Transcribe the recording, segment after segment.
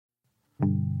The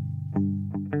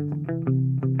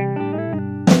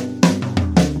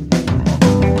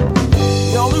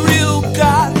only real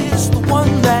God is the one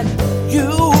that you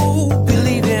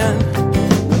believe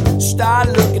in. Start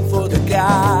looking for the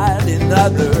God in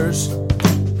others.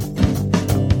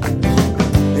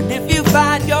 And if you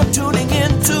find you're tuning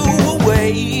into a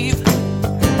wave,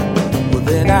 well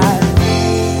then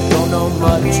I don't know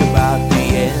much about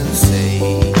being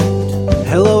saved.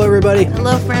 Hello, everybody.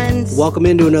 Hello, friends. Welcome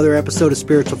into another episode of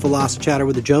Spiritual Philosophy Chatter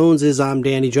with the Joneses. I'm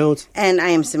Danny Jones. And I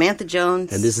am Samantha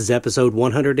Jones. And this is episode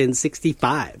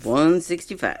 165.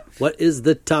 165. What is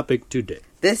the topic today?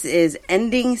 This is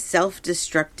ending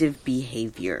self-destructive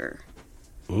behavior.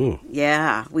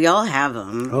 Yeah, we all have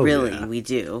them. Oh, really, yeah. we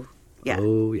do. Yeah.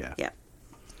 Oh, yeah. Yeah.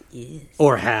 Yes.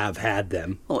 Or have had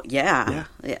them. Oh, yeah.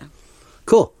 Yeah.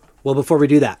 Cool. Well, before we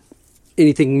do that,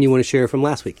 anything you want to share from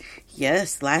last week?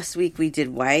 Yes, last week we did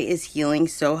Why is Healing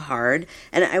So Hard?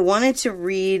 And I wanted to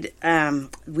read,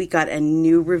 we got a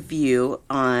new review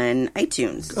on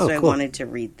iTunes. Oh, so I cool. wanted to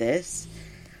read this.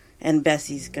 And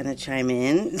Bessie's going to chime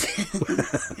in.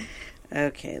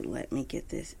 Okay, let me get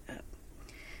this up.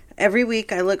 Every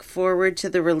week I look forward to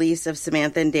the release of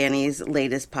Samantha and Danny's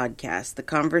latest podcast. The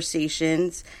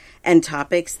conversations and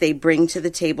topics they bring to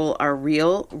the table are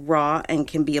real, raw, and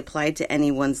can be applied to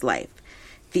anyone's life.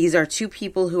 These are two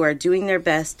people who are doing their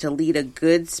best to lead a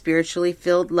good, spiritually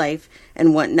filled life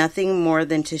and want nothing more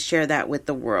than to share that with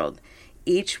the world.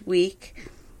 Each week,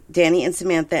 Danny and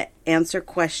Samantha answer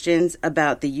questions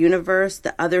about the universe,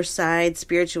 the other side,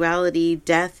 spirituality,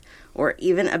 death, or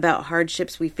even about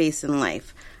hardships we face in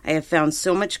life. I have found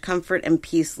so much comfort and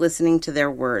peace listening to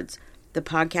their words. The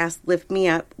podcast lift me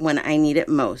up when I need it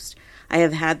most. I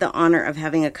have had the honor of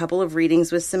having a couple of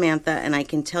readings with Samantha, and I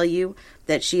can tell you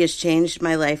that she has changed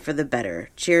my life for the better.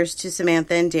 Cheers to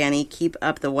Samantha and Danny. Keep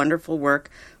up the wonderful work.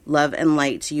 Love and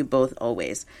light to you both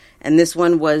always. And this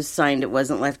one was signed. It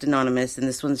wasn't left anonymous, and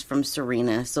this one's from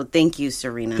Serena. So thank you,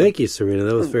 Serena. Thank you, Serena.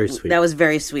 That was very sweet. That was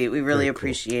very sweet. We really Very cool.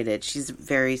 appreciate it. She's a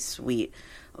very sweet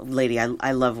lady.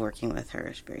 I love working with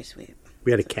her. She's very sweet.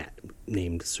 We had a cat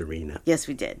named Serena. Yes,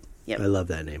 we did. Yep. I love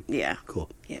that name. Yeah. Cool.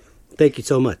 Yeah. Thank you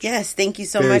so much. Yes, thank you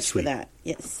so Very much sweet. for that.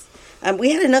 Yes.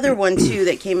 We had another one, too,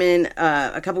 that came in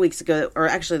a couple weeks ago, or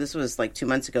actually this was like 2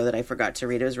 months ago that I forgot to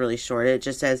read. It was really short. It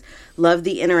just says, love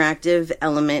the interactive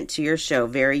element to your show.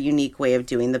 Very unique way of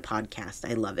doing the podcast.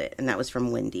 I love it. And that was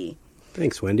from Wendy.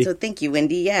 Thanks, Wendy. So thank you,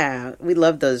 Wendy. Yeah, we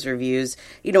love those reviews.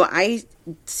 You know, I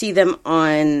see them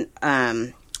on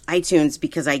iTunes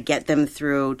because I get them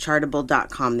through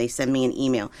chartable.com. They send me an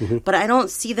email. But I don't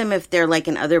see them if they're like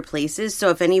in other places. So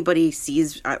if anybody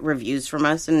sees reviews from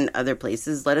us in other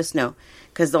places, let us know.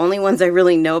 Because the only ones I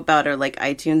really know about are like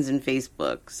iTunes and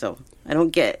Facebook. So I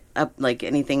don't get up like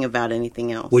anything about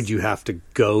anything else. Would you have to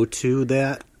go to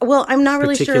that Well, I'm not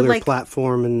really particular sure. Like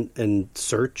platform and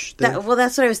search that? well,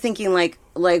 that's what I was thinking.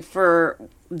 Like for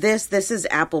this is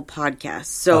Apple Podcasts.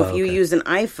 So if you okay. use an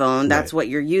iPhone, that's Right. what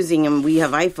you're using. And we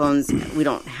have iPhones. We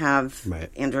don't have Right.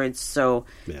 Androids. So,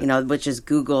 Yeah. which is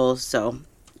Google. So,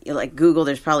 like Google,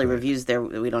 there's probably reviews there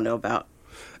that we don't know about.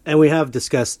 And we have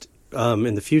discussed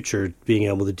in the future being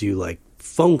able to do like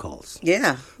phone calls.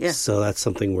 Yeah. Yeah. So that's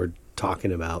something we're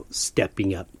talking about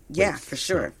stepping up. Yeah, with. for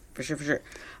sure. For sure.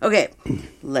 Okay,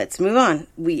 let's move on.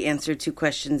 We answer 2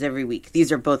 questions every week.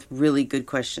 These are both really good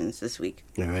questions this week.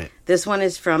 All right. This one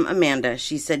is from Amanda.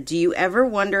 She said, do you ever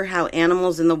wonder how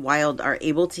animals in the wild are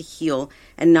able to heal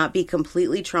and not be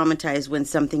completely traumatized when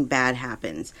something bad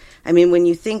happens? I mean, when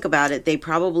you think about it, they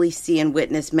probably see and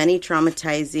witness many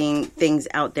traumatizing things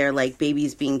out there, like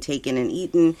babies being taken and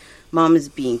eaten, moms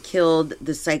being killed,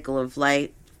 the circle of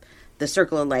life,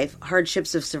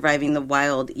 hardships of surviving the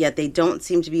wild, yet they don't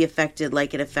seem to be affected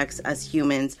like it affects us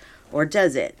humans, or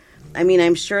does it? I mean,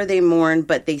 I'm sure they mourn,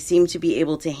 but they seem to be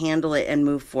able to handle it and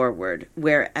move forward,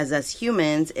 whereas as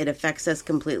humans, it affects us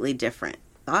completely different.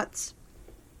 Thoughts?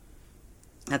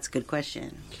 That's a good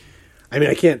question. I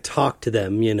mean, I can't talk to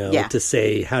them, Yeah. to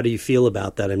say, how do you feel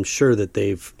about that? I'm sure that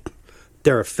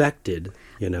they're affected,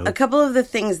 A couple of the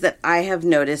things that I have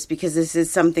noticed, because this is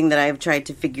something that I've tried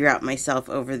to figure out myself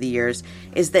over the years,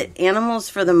 is that animals,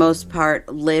 for the most part,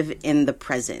 live in the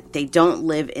present. They don't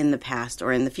live in the past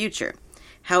or in the future.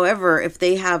 However, if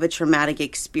they have a traumatic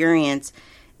experience,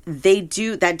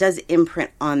 that does imprint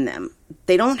on them.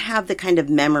 They don't have the kind of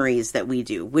memories that we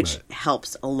do, which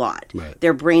helps a lot. Right.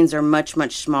 Their brains are much,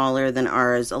 much smaller than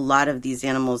ours. A lot of these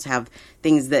animals have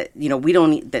things that,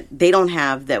 that they don't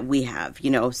have that we have,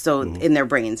 so in their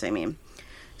brains, I mean.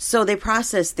 So they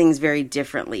process things very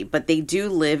differently, but they do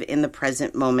live in the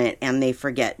present moment and they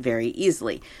forget very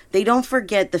easily. They don't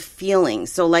forget the feeling.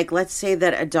 So like, let's say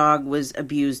that a dog was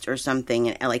abused or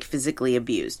something, like physically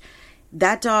abused.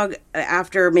 That dog,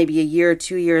 after maybe a year or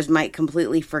 2 years, might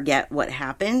completely forget what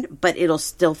happened, but it'll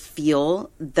still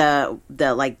feel the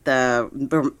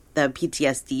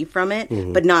PTSD from it,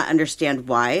 but not understand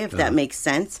why, if that makes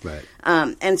sense. Right.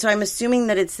 And so I'm assuming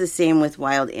that it's the same with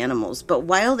wild animals. But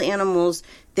wild animals,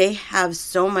 they have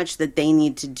so much that they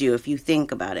need to do, if you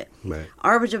think about it. Right.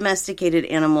 Our domesticated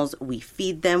animals, we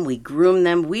feed them, we groom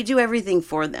them, we do everything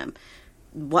for them.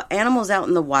 Animals out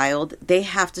in the wild, they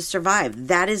have to survive.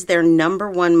 That is their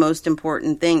number one most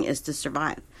important thing, is to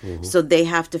survive. So they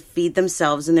have to feed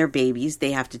themselves and their babies.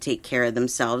 They have to take care of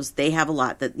themselves. They have a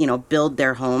lot that, build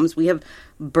their homes. We have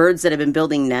birds that have been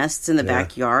building nests in the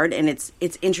backyard, and it's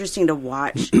interesting to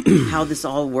watch how this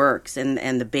all works,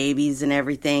 and the babies and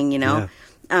everything,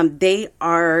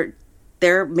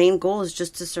 their main goal is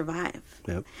just to survive.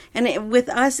 Yep. And with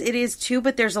us, it is too,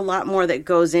 but there's a lot more that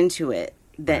goes into it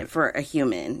than for a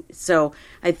human. So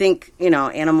I think,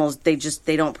 animals, they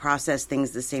don't process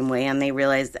things the same way, and they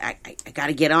realize that I got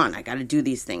to get on. I got to do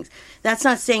these things. That's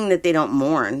not saying that they don't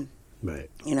mourn. Right.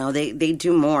 They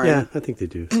do mourn. Yeah, I think they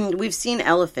do. We've seen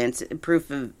elephants, proof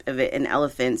of it in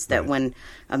elephants, that when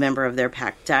a member of their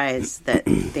pack dies, that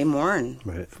they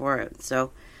mourn for it.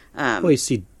 So, you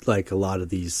see like a lot of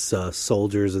these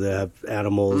soldiers that have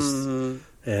animals,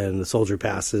 and the soldier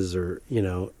passes, or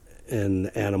and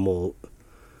the animal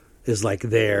is like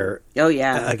there. Oh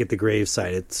yeah, like at the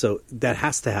gravesite. So that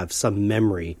has to have some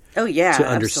memory. Oh yeah, to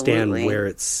understand absolutely. where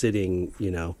it's sitting.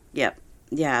 Yep.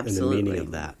 Yeah, absolutely. And the meaning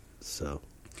of that. So.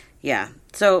 Yeah.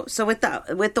 So with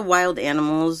the wild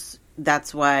animals,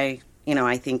 that's why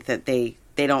I think that they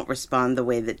don't respond the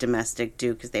way that domestic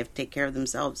do, because they have to take care of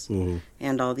themselves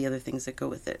and all the other things that go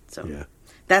with it. So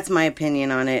that's my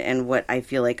opinion on it, and what I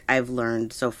feel like I've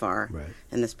learned so far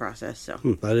in this process. So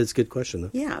that is a good question, though.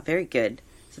 Yeah, very good.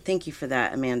 So thank you for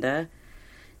that, Amanda.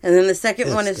 And then the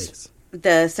second one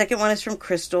is from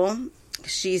Crystal.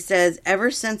 She says,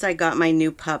 ever since I got my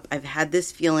new pup, I've had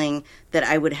this feeling that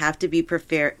I would have to be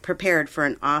prepared for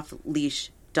an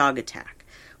off-leash dog attack.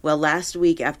 Well, last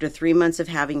week, after 3 months of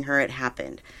having her, it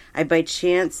happened. I, by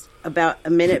chance, about a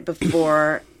minute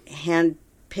before,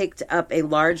 picked up a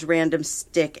large random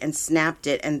stick and snapped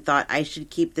it, and thought I should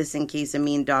keep this in case a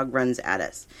mean dog runs at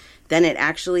us. Then it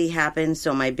actually happened,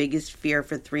 so my biggest fear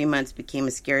for 3 months became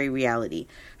a scary reality.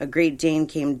 A Great Dane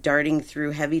came darting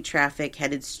through heavy traffic,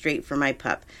 headed straight for my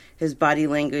pup. His body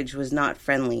language was not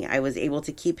friendly. I was able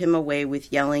to keep him away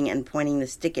with yelling and pointing the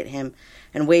stick at him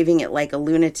and waving it like a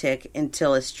lunatic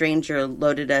until a stranger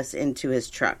loaded us into his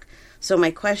truck. So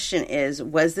my question is,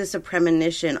 was this a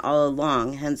premonition all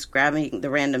along, hence grabbing the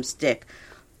random stick?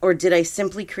 Or did I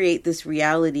simply create this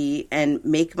reality and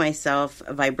make myself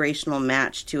a vibrational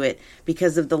match to it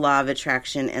because of the law of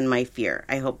attraction and my fear?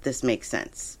 I hope this makes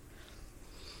sense.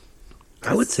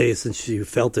 I would say, since you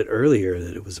felt it earlier,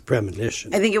 that it was a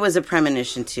premonition. I think it was a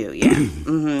premonition too, yeah.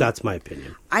 That's my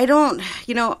opinion. I don't,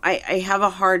 I have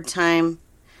a hard time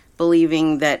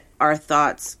believing that our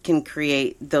thoughts can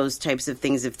create those types of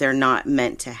things if they're not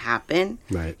meant to happen.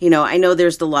 Right. I know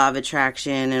there's the law of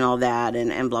attraction and all that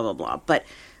and blah, blah, blah. But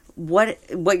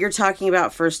what you're talking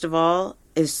about, first of all,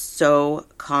 is so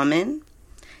common.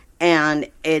 And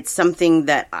it's something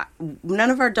that none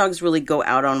of our dogs really go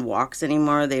out on walks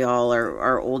anymore. They all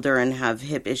are older and have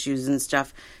hip issues and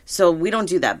stuff. So we don't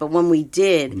do that. But when we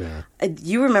did,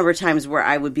 you remember times where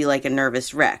I would be like a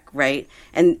nervous wreck, right?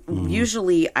 And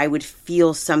usually I would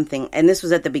feel something. And this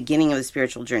was at the beginning of the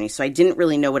spiritual journey. So I didn't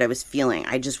really know what I was feeling.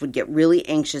 I just would get really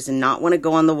anxious and not want to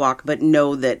go on the walk, but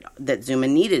know that Zuma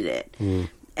needed it.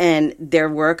 And there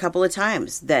were a couple of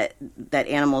times that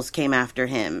animals came after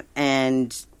him,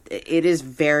 and it is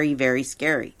very, very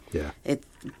scary. Yeah.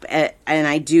 And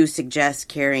I do suggest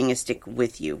carrying a stick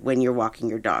with you when you're walking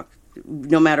your dog,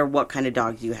 no matter what kind of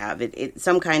dog you have.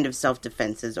 Some kind of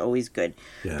self-defense is always good.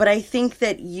 Yeah. But I think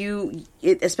that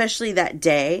especially that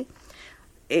day,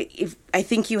 I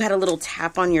think you had a little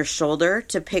tap on your shoulder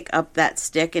to pick up that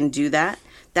stick and do that.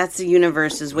 That's the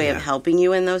universe's way of helping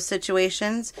you in those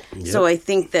situations. Yep. So I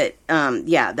think that,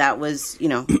 that was,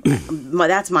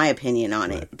 that's my opinion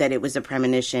on it, that it was a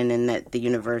premonition and that the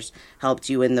universe helped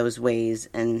you in those ways.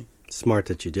 And smart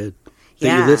that you did.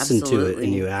 That you listened to it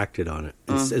and you acted on it,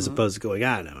 as opposed to going,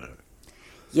 no.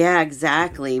 Yeah,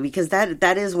 exactly. Because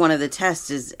that is one of the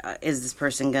tests is this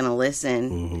person going to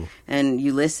listen? And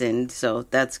you listened, so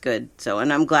that's good. So,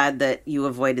 and I'm glad that you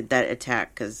avoided that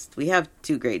attack, because we have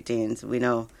 2 Great Danes. We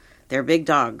know they're big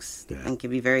dogs and can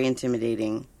be very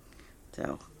intimidating.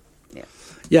 So Yeah.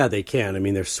 Yeah, they can. I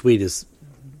mean, they're sweet as,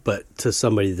 but to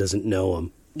somebody that doesn't know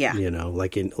them. Yeah. You know,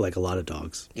 like a lot of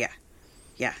dogs. Yeah.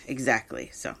 Yeah, exactly.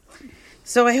 So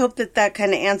I hope that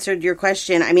kind of answered your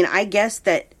question. I mean, I guess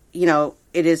that, you know,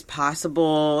 it is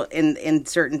possible in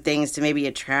certain things to maybe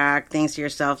attract things to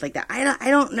yourself like that. I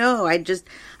don't know. I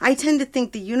tend to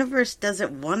think the universe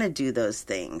doesn't want to do those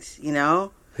things, you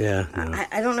know? Yeah. No.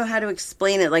 I don't know how to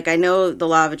explain it. Like, I know the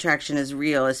law of attraction is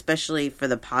real, especially for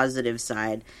the positive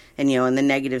side. And, you know, on the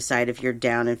negative side, if you're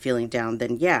down and feeling down,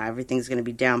 then yeah, everything's going to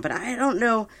be down. But I don't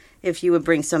know if you would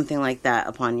bring something like that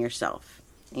upon yourself,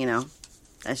 you know?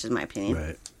 That's just my opinion.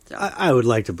 Right. So. I would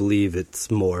like to believe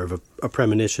it's more of a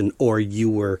premonition, or you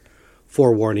were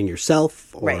forewarning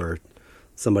yourself, or Right.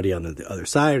 somebody on the other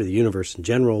side, or the universe in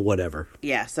general, whatever.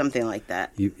 Yeah, something like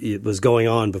that. It was going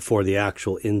on before the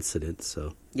actual incident,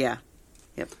 so. Yeah.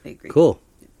 Yep, I agree. Cool.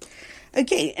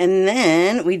 Okay, and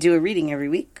then we do a reading every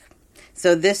week.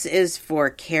 So this is for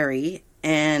Carrie,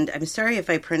 and I'm sorry if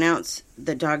I pronounce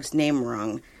the dog's name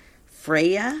wrong.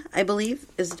 Freya, I believe,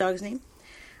 is the dog's name.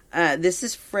 This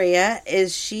is Freya.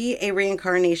 Is she a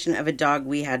reincarnation of a dog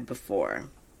we had before?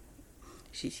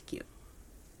 She's cute.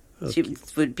 Okay. She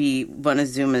would be one of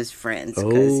Zuma's friends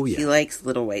because Oh, yeah. he likes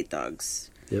little white dogs.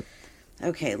 Yep.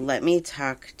 Okay, let me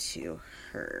talk to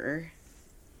her.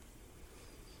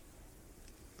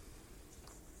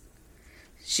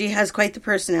 She has quite the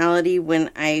personality. When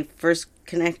I first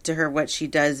connect to her, what she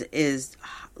does is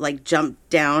like jump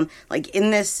down. Like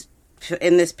in this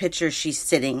picture, she's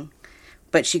sitting,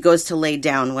 but she goes to lay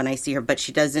down when I see her, but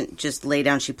she doesn't just lay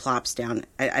down, she plops down.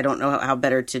 I don't know how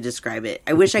better to describe it.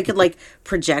 I wish I could like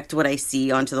project what I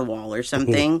see onto the wall or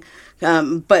something.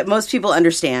 But most people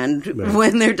understand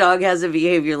when their dog has a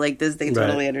behavior like this. They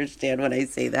totally understand when I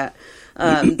say that.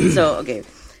 Okay.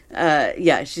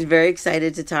 Yeah, she's very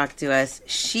excited to talk to us.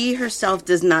 She herself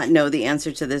does not know the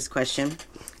answer to this question.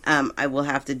 I will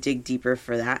have to dig deeper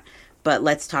for that. But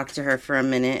let's talk to her for a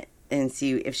minute and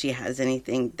see if she has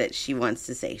anything that she wants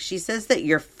to say. She says that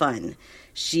you're fun.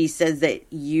 She says that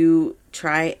you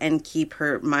try and keep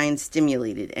her mind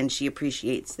stimulated, and she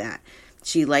appreciates that.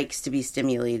 She likes to be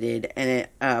stimulated, and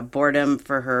boredom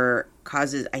for her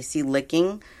causes, I see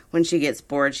licking. When she gets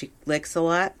bored, she licks a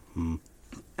lot.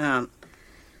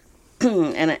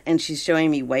 And she's showing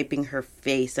me wiping her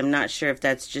face. I'm not sure if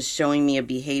that's just showing me a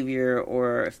behavior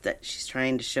or if that she's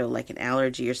trying to show like an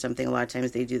allergy or something. A lot of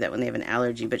times they do that when they have an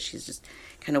allergy, but she's just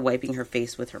kind of wiping her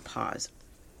face with her paws.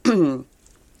 Let's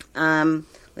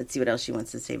see what else she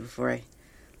wants to say before I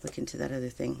look into that other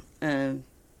thing.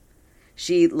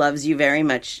 She loves you very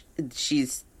much.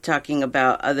 She's talking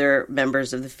about other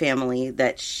members of the family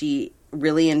that she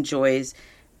really enjoys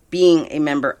being a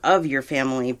member of your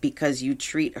family because you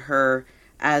treat her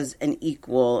as an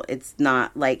equal. It's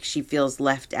not like she feels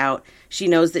left out. She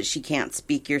knows that she can't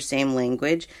speak your same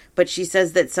language, but she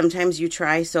says that sometimes you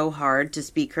try so hard to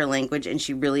speak her language, and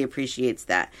she really appreciates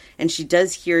that. And she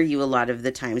does hear you a lot of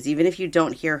the times. Even if you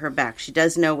don't hear her back, she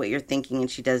does know what you're thinking,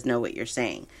 and she does know what you're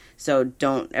saying. So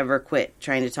don't ever quit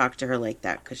trying to talk to her like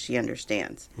that, because she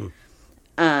understands.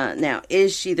 Now,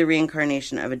 is she the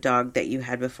reincarnation of a dog that you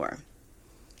had before?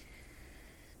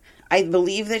 I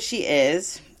believe that she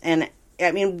is. And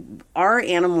I mean, our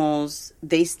animals,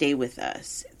 they stay with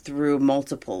us through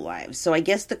multiple lives. So I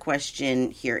guess the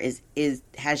question here is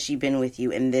has she been with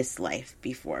you in this life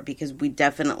before? Because we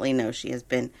definitely know she has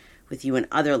been with you in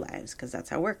other lives, because that's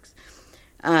how it works.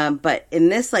 But in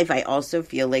this life, I also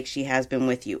feel like she has been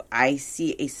with you. I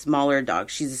see a smaller dog.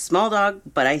 She's a small dog,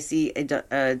 but I see a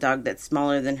dog that's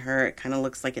smaller than her. It kind of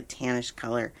looks like a tannish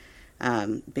color,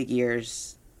 big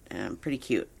ears, pretty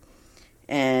cute.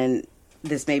 And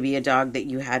this may be a dog that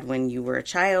you had when you were a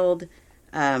child,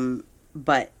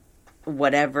 but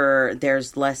whatever,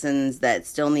 there's lessons that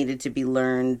still needed to be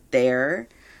learned there.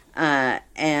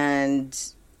 And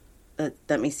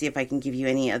let me see if I can give you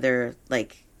any other,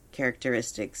 like,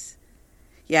 characteristics.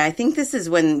 Yeah, I think this is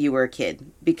when you were a kid,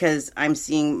 because I'm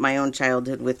seeing my own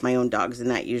childhood with my own dogs,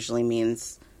 and that usually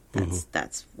means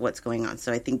that's what's going on.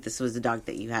 So I think this was a dog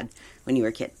that you had when you were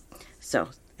a kid. So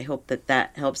I hope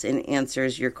that helps and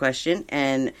answers your question.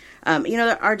 And,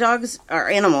 our dogs, our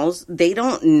animals, they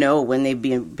don't know when they've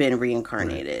been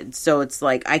reincarnated. Right. So it's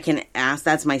like I can ask,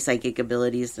 that's my psychic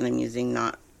abilities that I'm using,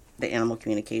 not the animal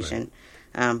communication.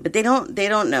 Right. But they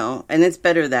don't know. And it's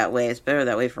better that way. It's better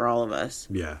that way for all of us.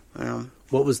 Yeah.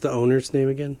 What was the owner's name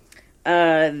again?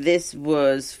 This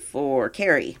was for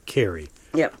Carrie. Carrie.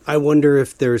 Yep. I wonder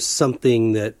if there's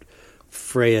something that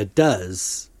Freya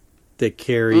does that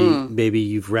Carrie, maybe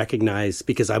you've recognized,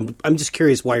 because I'm just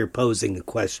curious why you're posing the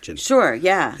question. Sure,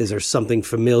 yeah. Is there something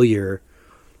familiar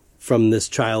from this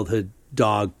childhood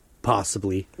dog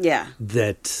possibly. Yeah.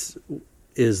 That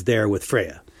is there with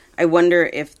Freya. I wonder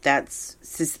if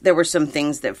there were some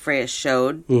things that Freya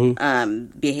showed,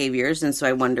 behaviors, and so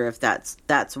I wonder if that's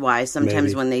why sometimes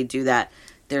Maybe. when they do that,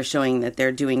 they're showing that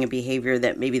they're doing a behavior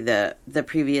that maybe the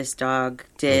previous dog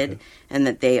did, and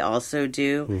that they also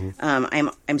do.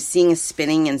 I'm seeing a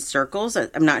spinning in circles.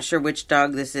 I'm not sure which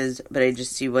dog this is, but I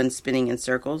just see one spinning in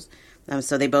circles.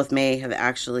 So they both may have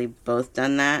actually both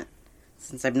done that,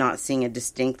 since I'm not seeing a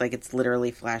distinct, like it's literally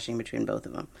flashing between both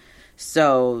of them.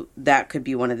 So that could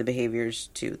be one of the behaviors,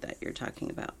 too, that you're talking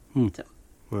about. So,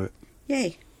 Right.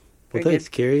 yay. Well, Very thanks,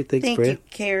 good. Carrie. Thanks, Thank Freya. you,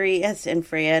 Carrie. Yes, and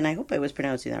Freya. And I hope I was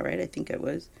pronouncing that right. I think I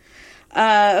was.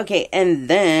 Okay, and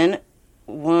then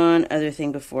one other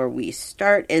thing before we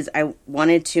start is I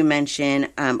wanted to mention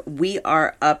we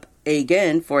are up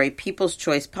again for a People's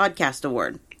Choice Podcast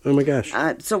Award. Oh, my gosh.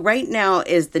 So right now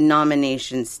is the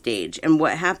nomination stage. And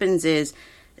what happens is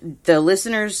the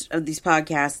listeners of these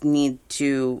podcasts need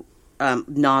to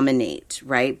nominate,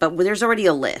 right? But there's already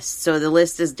a list. So the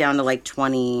list is down to like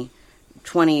 20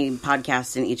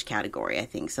 podcasts in each category, I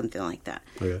think, something like that.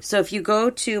 Okay. So if you go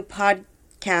to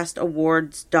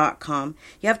podcastawards.com,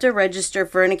 you have to register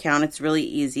for an account. It's really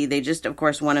easy. They just, of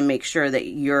course, want to make sure that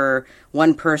you're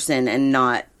one person and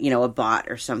not, a bot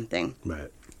or something.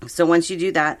 Right. So once you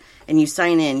do that and you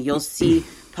sign in, you'll see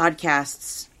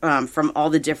podcasts from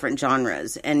all the different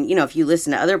genres. And, if you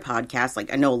listen to other podcasts,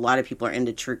 like I know a lot of people are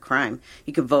into true crime,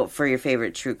 you can vote for your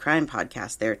favorite true crime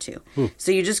podcast there too.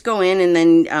 So you just go in and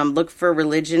then look for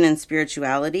religion and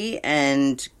spirituality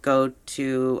and go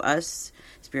to us,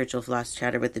 Spiritual Philosophy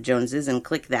Chatter with the Joneses, and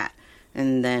click that.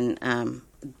 And then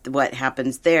what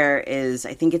happens there is,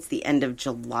 I think it's the end of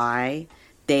July,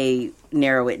 they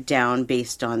narrow it down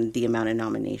based on the amount of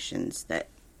nominations that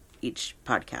each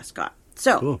podcast got.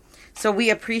 So, Cool. So we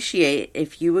appreciate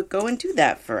if you would go and do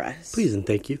that for us. Please and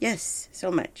thank you. Yes,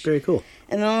 so much. Very cool.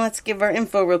 And then let's give our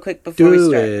info real quick before we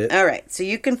start. it. All right. So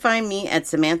you can find me at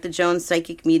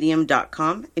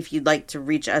SamanthaJonesPsychicMedium.com. If you'd like to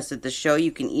reach us at the show,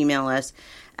 you can email us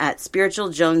at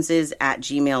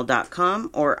spiritualjoneses@gmail.com,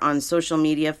 or on social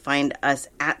media, find us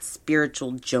at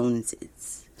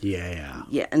spiritualjoneses. Yeah.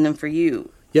 Yeah. And then for you.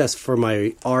 Yes, for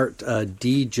my art,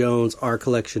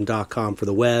 djonesartcollection.com for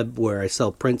the web, where I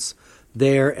sell prints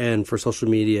there, and for social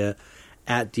media,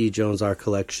 at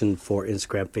djonesartcollection for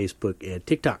Instagram, Facebook, and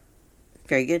TikTok.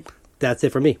 Very good. That's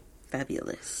it for me.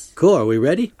 Fabulous. Cool. Are we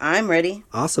ready? I'm ready.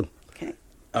 Awesome. Okay.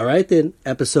 All right, then.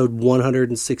 Episode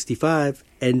 165,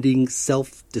 Ending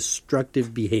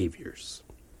Self-Destructive Behaviors.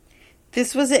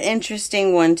 This was an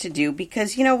interesting one to do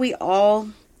because, I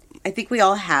think we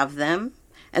all have them.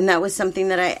 And that was something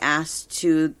that I asked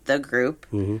to the group,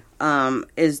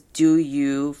 is do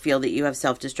you feel that you have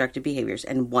self-destructive behaviors?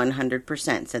 And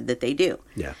 100% said that they do.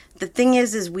 Yeah. The thing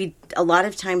is we a lot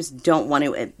of times don't want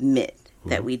to admit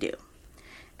that we do.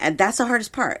 And that's the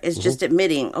hardest part, is just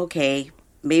admitting, okay,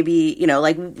 maybe,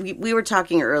 like we were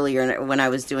talking earlier when I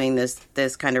was doing this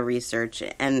kind of research,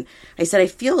 and I said I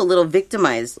feel a little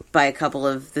victimized by a couple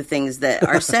of the things that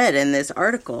are said in this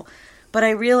article. But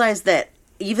I realized that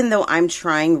even though I'm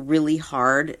trying really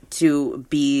hard to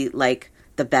be like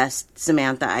the best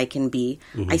Samantha I can be,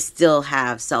 I still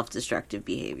have self-destructive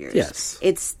behaviors. Yes.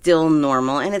 It's still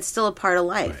normal, and it's still a part of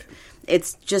life. Right.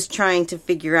 It's just trying to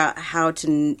figure out how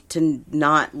to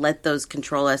not let those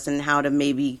control us, and how to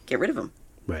maybe get rid of them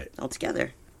Right.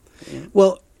 altogether.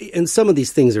 Well, and some of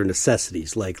these things are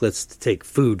necessities. Like, let's take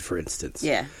food, for instance.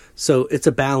 Yeah. So it's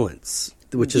a balance,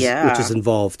 which is Yeah. which is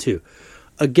involved too.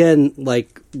 Again,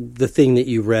 like the thing that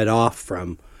you read off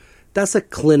from, that's a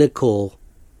clinical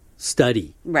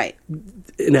study Right.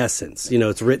 in essence.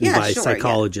 It's written Yeah, by sure,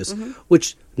 psychologists,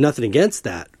 which nothing against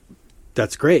that.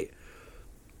 That's great.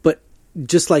 But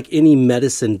just like any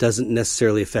medicine doesn't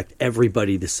necessarily affect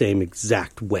everybody the same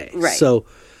exact way. Right. So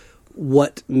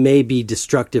what may be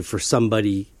destructive for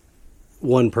somebody,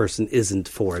 one person isn't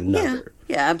for another.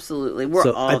 Yeah, absolutely. We're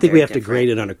So all I think we very have to different. grade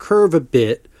it on a curve a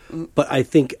bit, but I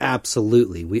think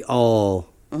absolutely we all.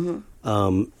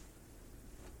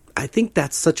 I think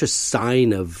that's such a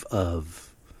sign of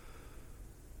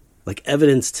like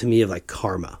evidence to me of like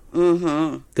karma,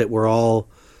 that we're all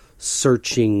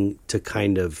searching to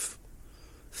kind of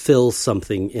fill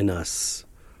something in us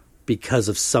because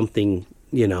of something,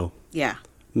 Yeah.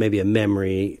 maybe a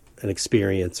memory, an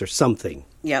experience, or something.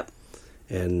 Yep.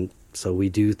 And so we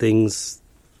do things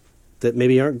that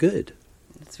maybe aren't good.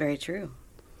 That's very true.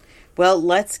 Well,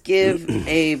 let's give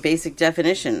a basic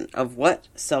definition of what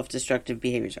self-destructive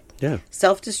behaviors are. Yeah.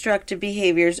 Self-destructive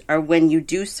behaviors are when you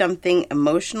do something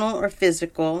emotional or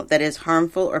physical that is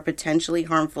harmful or potentially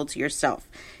harmful to yourself.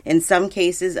 In some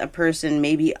cases, a person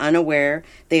may be unaware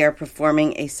they are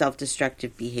performing a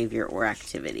self-destructive behavior or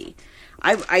activity.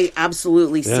 I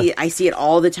absolutely see it. I see it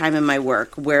all the time in my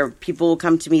work where people will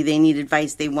come to me, they need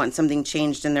advice, they want something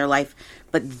changed in their life,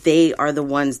 but they are the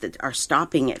ones that are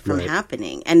stopping it from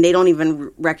happening. And they don't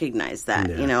even recognize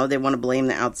that, you know, they want to blame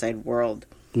the outside world.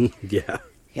 Yeah.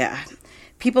 Yeah.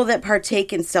 People that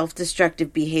partake in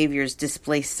self-destructive behaviors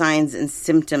display signs and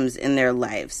symptoms in their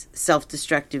lives.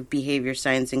 Self-destructive behavior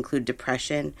signs include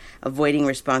depression, avoiding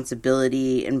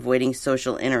responsibility, avoiding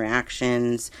social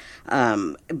interactions,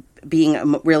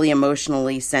 being really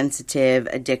emotionally sensitive,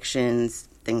 addictions,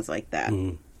 things like that.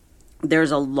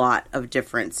 There's a lot of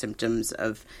different symptoms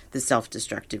of the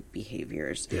self-destructive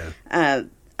behaviors. Yeah.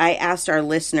 I asked our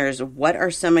listeners, what are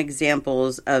some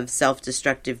examples of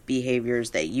self-destructive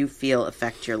behaviors that you feel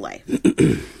affect your life?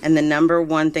 And the number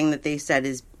one thing that they said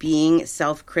is being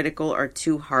self-critical or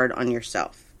too hard on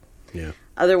yourself. Yeah.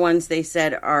 Other ones they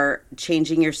said are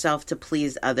changing yourself to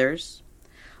please others,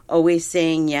 always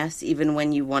saying yes even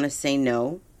when you want to say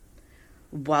no,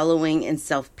 wallowing in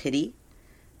self-pity,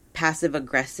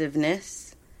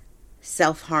 passive-aggressiveness,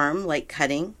 self-harm like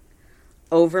cutting,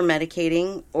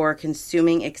 over-medicating or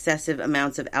consuming excessive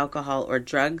amounts of alcohol or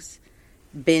drugs,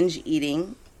 binge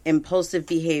eating, impulsive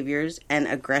behaviors, and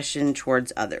aggression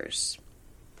towards others.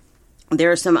 There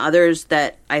are some others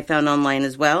that I found online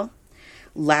as well.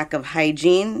 Lack of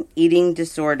hygiene, eating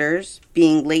disorders,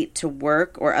 being late to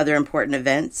work or other important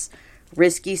events,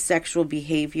 risky sexual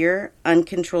behavior,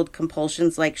 uncontrolled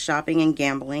compulsions like shopping and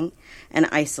gambling, and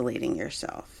isolating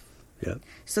yourself. Yeah.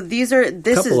 So these are a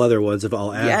couple other ones if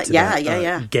I'll add to that.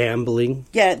 Yeah. Gambling.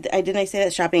 Yeah, didn't I say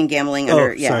that? Shopping and gambling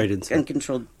Sorry, I didn't say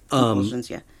uncontrolled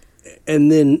compulsions,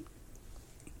 And then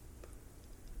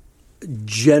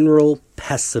general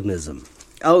pessimism.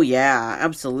 Oh, yeah,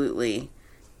 absolutely.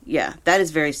 Yeah, that is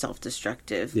very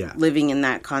self-destructive. Yeah. Living in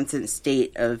that constant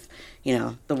state of, you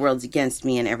know, the world's against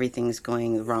me and everything's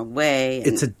going the wrong way. And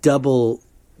it's a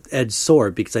double-edged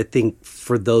sword because I think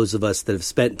for those of us that have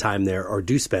spent time there or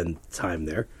do spend time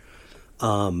there,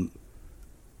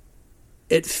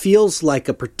 it feels like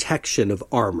a protection of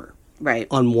armor. Right.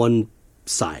 On one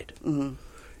side. Mm-hmm.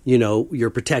 You know,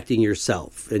 you're protecting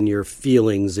yourself and your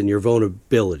feelings and your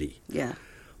vulnerability. Yeah.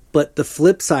 But the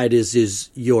flip side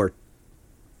is you're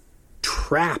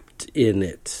trapped in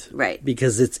it. Right.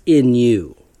 Because it's in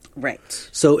you. Right.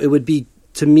 So it would be,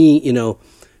 to me, you know,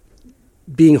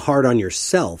 being hard on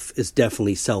yourself is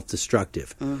definitely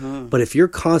self-destructive. Mm-hmm. But if you're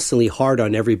constantly hard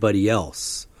on everybody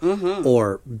else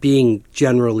or being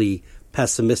generally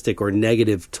pessimistic or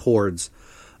negative towards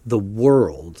the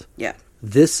world,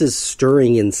 this is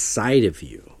stirring inside of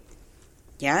you.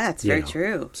 Yeah, that's very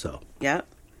true. So, yeah.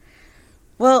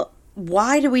 Well,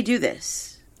 why do we do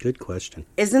this? Good question.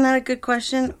 Isn't that a good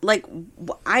question? Yeah. Like,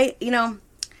 I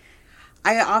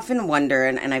often wonder,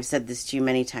 and I've said this to you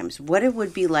many times, what it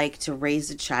would be like to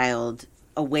raise a child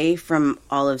away from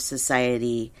all of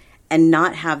society and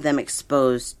not have them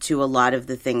exposed to a lot of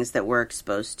the things that we're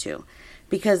exposed to.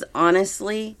 Because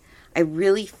honestly, I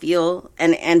really feel,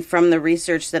 and from the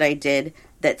research that I did,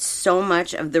 that so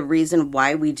much of the reason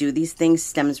why we do these things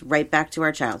stems right back to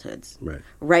our childhoods.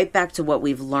 Right back to what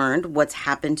we've learned, what's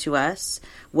happened to us,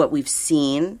 what we've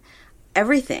seen,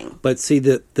 everything. But see,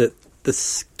 the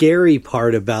scary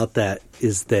part about that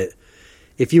is that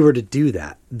if you were to do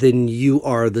that, then you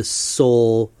are the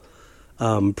sole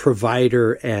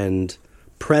provider and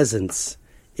presence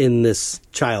in this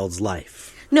child's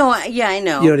life. No, yeah, I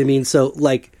know. You know what I mean? So,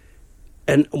 like,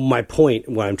 and my point,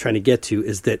 what I'm trying to get to,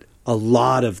 is that a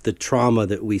lot of the trauma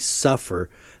that we suffer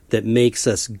that makes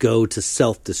us go to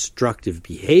self-destructive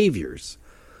behaviors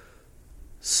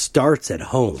starts at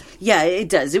home. Yeah, it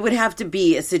does. It would have to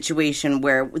be a situation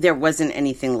where there wasn't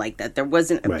anything like that. There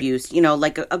wasn't abuse, you know,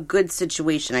 like a good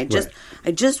situation.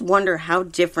 I just wonder how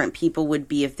different people would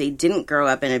be if they didn't grow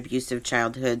up in abusive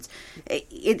childhoods.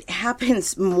 It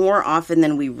happens more often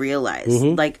than we realize.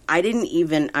 Mm-hmm. Like, I didn't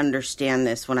even understand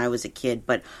this when I was a kid,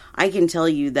 but I can tell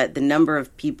you that the number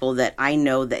of people that I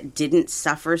know that didn't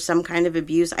suffer some kind of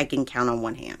abuse, I can count on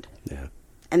one hand. Yeah.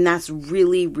 And that's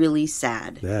really, really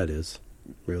sad. Yeah, it is.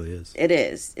 Really is. It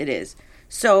is.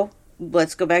 So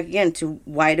let's go back again to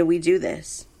why do we do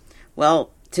this?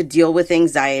 Well, to deal with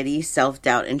anxiety,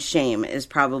 self-doubt, and shame is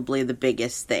probably the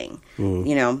biggest thing.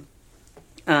 You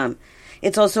know,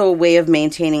 it's also a way of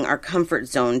maintaining our comfort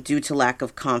zone due to lack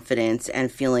of confidence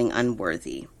and feeling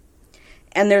unworthy.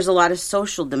 And there's a lot of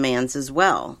social demands as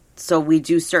well. so we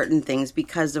do certain things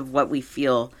because of what we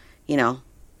feel,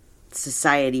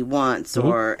 society wants,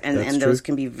 and those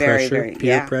can be very, very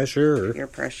peer pressure, or peer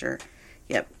pressure.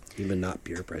 Yep. Even not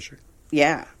peer pressure.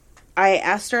 Yeah. I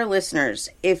asked our listeners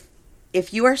if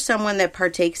you are someone that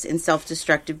partakes in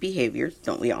self-destructive behaviors,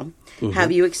 don't we all?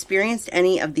 Have you experienced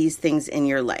any of these things in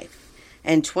your life?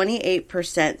 And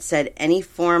 28% said any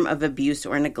form of abuse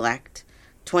or neglect.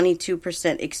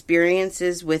 22%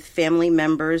 experiences with family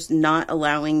members not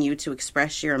allowing you to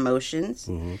express your emotions.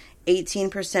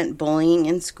 18% bullying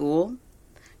in school.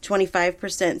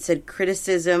 25% said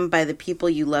criticism by the people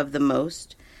you love the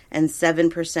most. And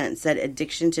 7% said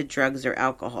addiction to drugs or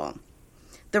alcohol.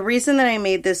 The reason that I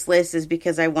made this list is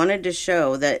because I wanted to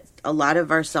show that a lot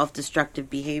of our self-destructive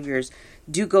behaviors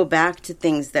do go back to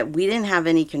things that we didn't have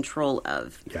any control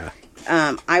of. Yeah.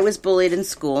 I was bullied in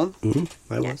school.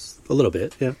 I was. A little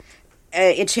bit, yeah.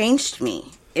 It changed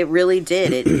me. It really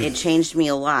did. It changed me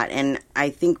a lot. And I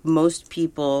think most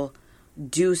people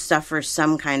do suffer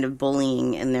some kind of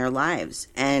bullying in their lives.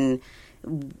 And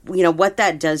what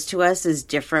that does to us is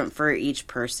different for each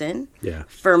person. Yeah.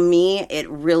 For me, it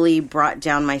really brought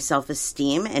down my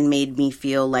self-esteem and made me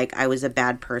feel like I was a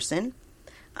bad person.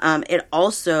 It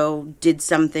also did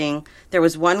something. There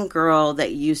was one girl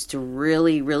that used to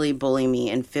really, really bully me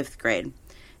in 5th grade.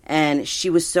 And she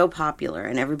was so popular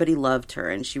and everybody loved her.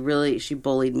 And she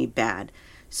bullied me bad.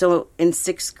 So in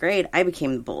 6th grade, I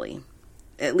became the bully.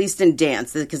 At least in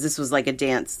dance, because this was like a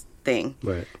dance thing.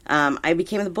 Right. I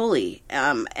became the bully.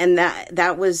 And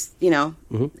that was,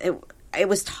 it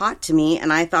was taught to me,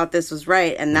 and I thought this was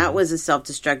right, and that was a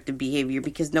self-destructive behavior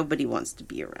because nobody wants to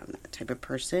be around that type of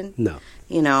person. No.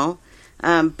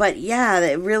 But yeah,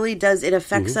 it really does. It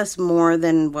affects us more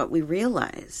than what we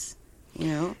realize,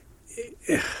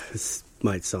 This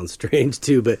might sound strange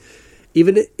too, but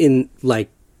even in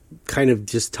kind of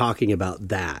just talking about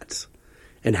that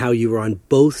and how you were on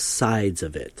both sides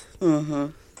of it.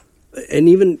 And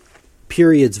even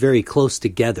periods very close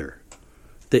together,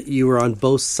 that you were on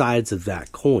both sides of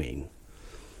that coin.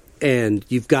 And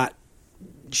you've got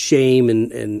shame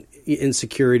and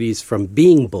insecurities from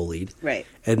being bullied. Right.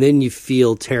 And then you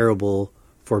feel terrible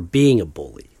for being a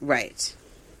bully. Right.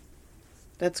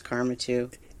 That's karma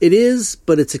too. It is,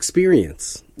 but it's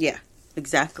experience. Yeah,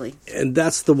 exactly. And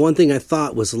that's the one thing I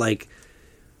thought was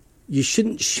you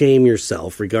shouldn't shame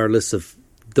yourself regardless of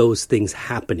those things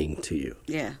happening to you.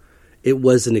 Yeah. It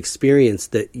was an experience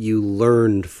that you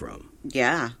learned from.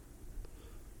 Yeah.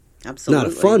 Absolutely.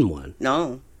 Not a fun one.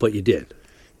 No. But you did.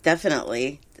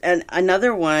 Definitely. And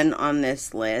another one on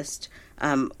this list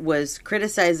was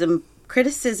criticism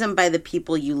by the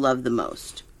people you love the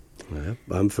most. Yeah,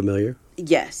 I'm familiar.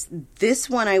 Yes. This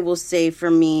one, I will say, for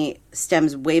me,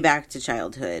 stems way back to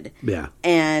childhood. Yeah.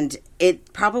 And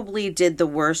it probably did the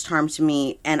worst harm to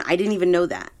me, and I didn't even know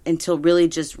that until really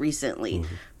just recently.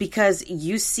 Because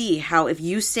you see how if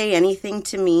you say anything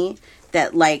to me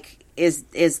that, is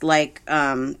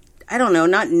I don't know,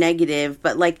 not negative,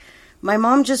 but, my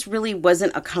mom just really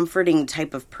wasn't a comforting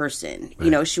type of person.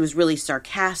 Right. She was really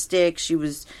sarcastic. She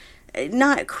was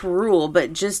not cruel,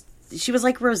 but just... She was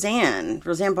like Roseanne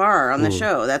Barr on the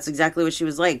show. That's exactly what she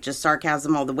was like, just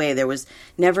sarcasm all the way. There was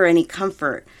never any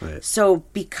comfort. Right. So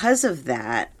because of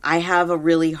that, I have a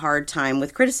really hard time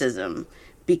with criticism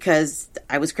because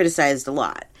I was criticized a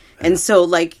lot. And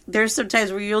so, there's some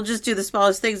times where you'll just do the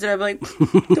smallest things and I'm like,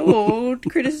 don't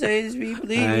criticize me,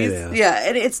 please. Yeah,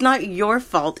 and it's not your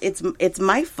fault. It's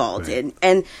my fault. Right.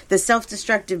 And the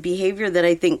self-destructive behavior that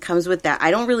I think comes with that, I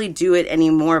don't really do it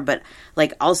anymore, but,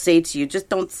 I'll say to you, just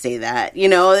don't say that.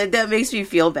 That makes me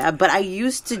feel bad. But I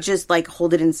used to just,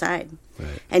 hold it inside.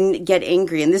 Right. And get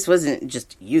angry. And this wasn't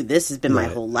just you. This has been my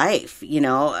whole life.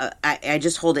 I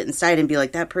just hold it inside and be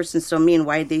like, that person's so mean.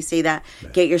 Why did they say that?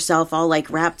 Right. Get yourself all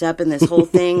wrapped up in this whole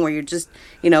thing where you're just,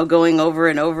 going over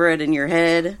and over it in your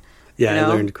head. Yeah, I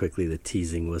learned quickly that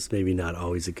teasing was maybe not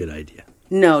always a good idea.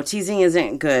 No, teasing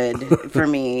isn't good for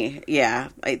me. Yeah,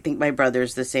 I think my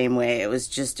brother's the same way. It was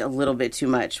just a little bit too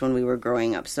much when we were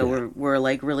growing up. So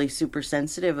we're really super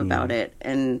sensitive about it.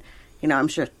 And, I'm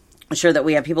sure that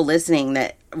we have people listening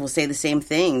that will say the same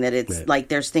thing, that it's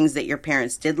there's things that your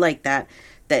parents did like that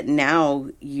now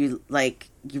you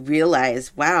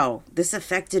realize, wow, this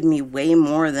affected me way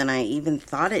more than I even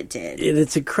thought it did. And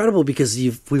it's incredible because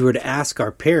if we were to ask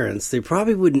our parents, they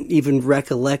probably wouldn't even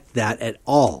recollect that at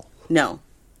all. No.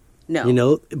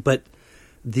 But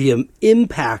the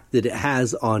impact that it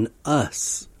has on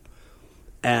us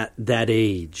at that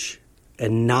age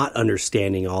and not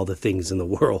understanding all the things in the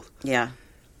world. Yeah.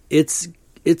 It's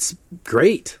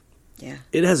great. Yeah.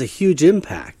 It has a huge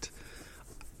impact.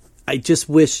 I just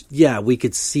wish, we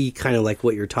could see kind of like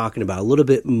what you're talking about, a little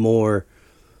bit more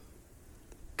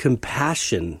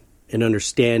compassion and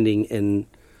understanding and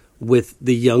with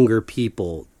the younger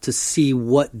people to see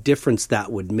what difference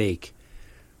that would make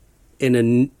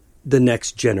in the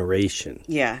next generation.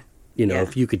 Yeah.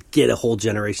 If you could get a whole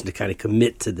generation to kind of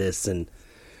commit to this and,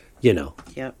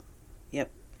 Yep.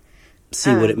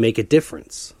 See would it make a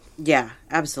difference? Yeah,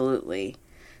 absolutely.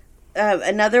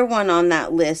 Another one on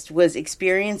that list was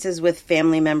experiences with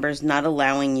family members not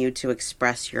allowing you to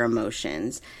express your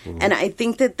emotions. Mm-hmm. And I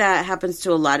think that happens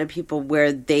to a lot of people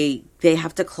where they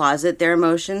have to closet their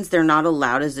emotions. They're not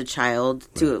allowed as a child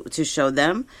to show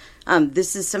them.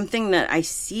 This is something that I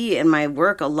see in my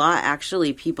work a lot,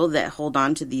 actually, people that hold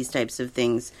on to these types of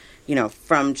things,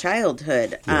 from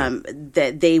childhood,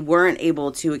 that they weren't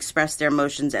able to express their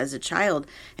emotions as a child.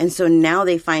 And so now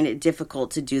they find it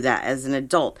difficult to do that as an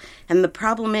adult. And the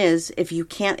problem is, if you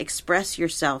can't express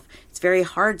yourself, it's very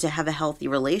hard to have a healthy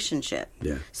relationship.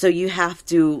 Yeah. So you have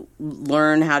to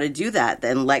learn how to do that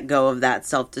and let go of that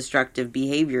self-destructive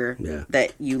behavior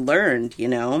that you learned,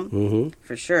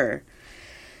 for sure.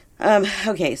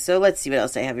 Okay, so let's see what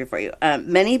else I have here for you.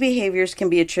 Many behaviors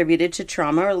can be attributed to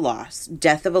trauma or loss,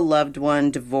 death of a loved one,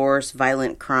 divorce,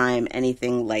 violent crime,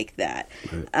 anything like that.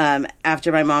 Right.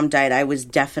 After my mom died, I was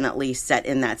definitely set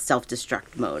in that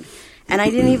self-destruct mode. And I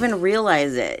didn't even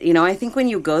realize it. I think when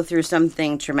you go through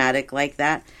something traumatic like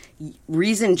that,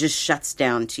 reason just shuts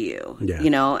down to you,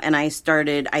 and I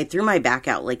threw my back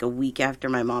out like a week after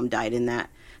my mom died in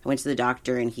that. I went to the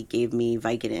doctor and he gave me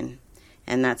Vicodin.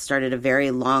 And that started a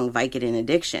very long Vicodin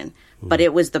addiction. But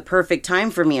it was the perfect time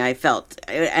for me, I felt.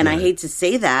 And I hate to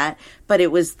say that, but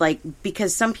it was like,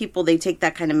 because some people, they take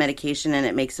that kind of medication and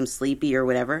it makes them sleepy or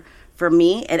whatever. For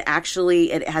me, it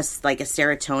has like a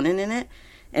serotonin in it.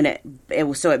 And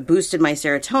so it boosted my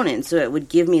serotonin. So it would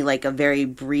give me like a very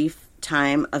brief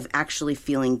time of actually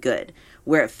feeling good,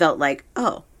 where it felt like,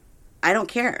 oh, I don't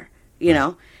care,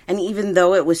 And even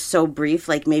though it was so brief,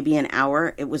 like maybe an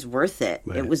hour, it was worth it.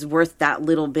 Right. It was worth that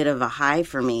little bit of a high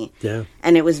for me. Yeah.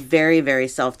 And it was very, very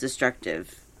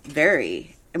self-destructive.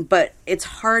 Very. But it's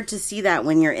hard to see that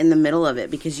when you're in the middle of it,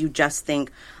 because you just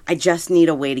think, I just need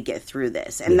a way to get through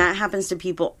this. And that happens to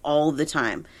people all the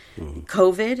time. Mm-hmm.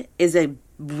 COVID is a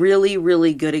really,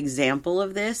 really good example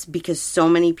of this, because so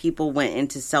many people went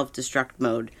into self-destruct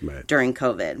mode during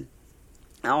COVID.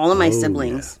 All of my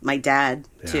siblings, my dad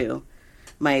too.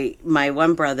 My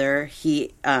one brother,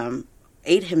 he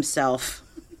ate himself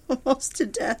almost to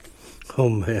death. Oh,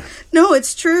 man. No,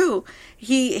 it's true.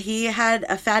 He had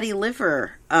a fatty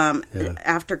liver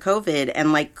after COVID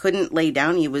and, couldn't lay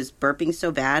down. He was burping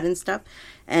so bad and stuff.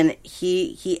 And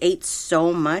he ate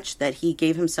so much that he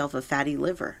gave himself a fatty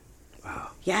liver.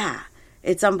 Wow. Yeah.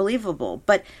 It's unbelievable.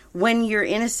 But when you're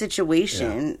in a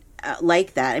situation...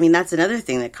 like that. I mean, that's another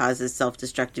thing that causes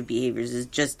self-destructive behaviors, is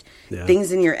just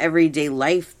things in your everyday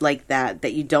life like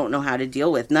that you don't know how to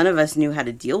deal with. None of us knew how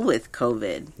to deal with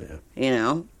COVID.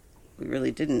 Yeah. We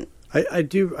really didn't. I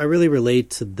really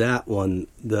relate to that one,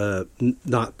 the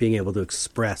not being able to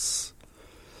express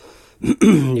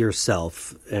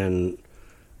yourself. And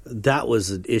that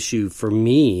was an issue for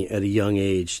me at a young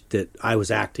age, that I was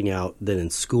acting out then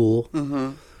in school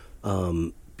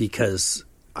because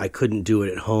I couldn't do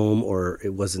it at home, or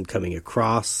it wasn't coming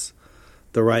across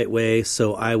the right way.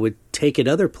 So I would take it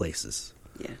other places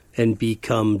and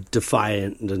become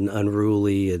defiant and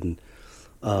unruly, and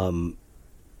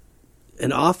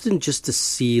often just to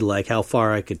see how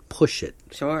far I could push it.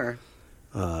 Sure.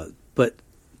 But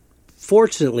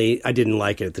fortunately, I didn't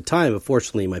like it at the time. But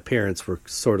fortunately, my parents were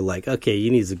sort of like, okay,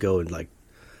 you need to go and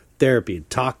therapy and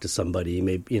talk to somebody.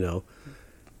 Maybe,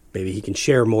 maybe he can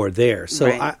share more there. So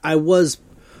I was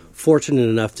fortunate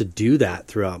enough to do that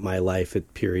throughout my life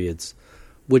at periods,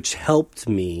 which helped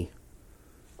me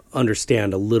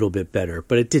understand a little bit better.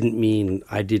 But it didn't mean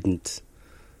I didn't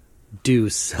do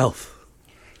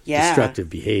self-destructive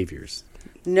behaviors.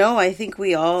 No, I think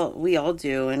we all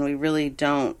do, and we really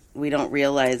don't. We don't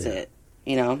realize it,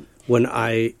 When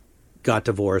I got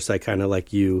divorced, I kind of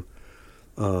like you.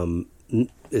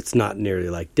 It's not nearly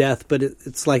like death, but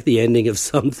it's like the ending of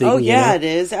something. Oh, yeah, it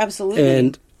is. Absolutely.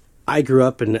 And I grew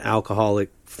up in an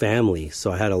alcoholic family,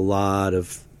 so I had a lot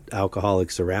of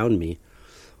alcoholics around me.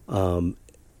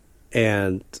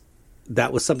 And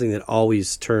that was something that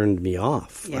always turned me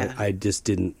off. Yeah. I just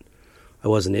I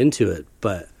wasn't into it.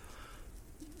 But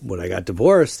when I got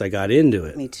divorced, I got into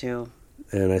it. Me too.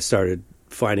 And I started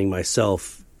finding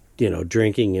myself,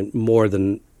 drinking more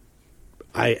than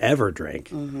I ever drank.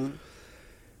 Mm-hmm.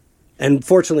 And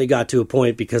fortunately got to a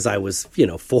point, because I was,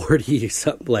 40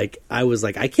 something, I was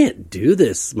like, I can't do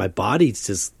this. My body's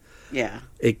just, Yeah.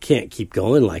 it can't keep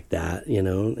going like that, you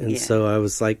know? And so I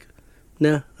was like,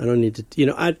 nah, I don't need to, you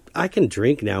know, I can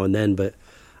drink now and then, but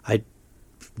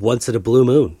once in a blue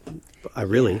moon,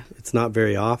 it's not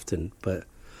very often,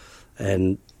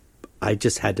 and I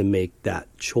just had to make that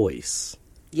choice.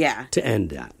 Yeah. To end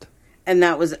that. And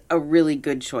that was a really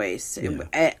good choice.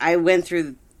 Yeah. I went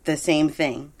through the same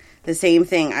thing.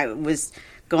 I was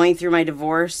going through my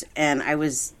divorce, and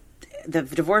the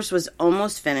divorce was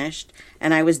almost finished,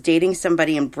 and I was dating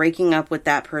somebody and breaking up with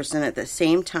that person at the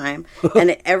same time,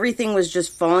 and everything was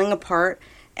just falling apart.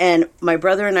 And my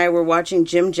brother and I were watching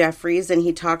Jim Jeffries, and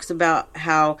he talks about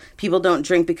how people don't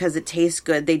drink because it tastes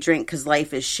good. They drink because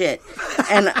life is shit.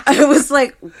 And I was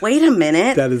like, wait a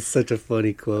minute. That is such a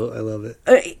funny quote. I love it.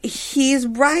 He's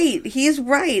right.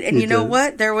 And you know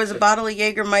what? There was a bottle of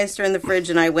Jägermeister in the fridge,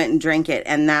 and I went and drank it.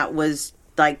 And that was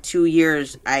like 2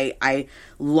 years. I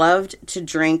loved to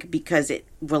drink because it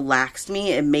relaxed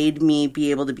me. It made me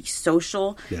be able to be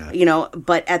social, you know,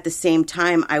 but at the same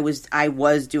time, I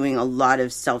was doing a lot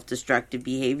of self-destructive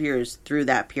behaviors through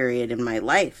that period in my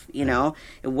life. You know,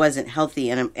 it wasn't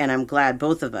healthy. And I'm glad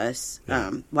both of us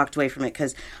walked away from it,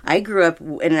 because I grew up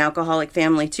in an alcoholic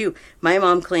family too. My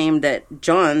mom claimed that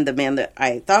John, the man that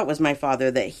I thought was my father,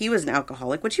 that he was an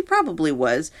alcoholic, which he probably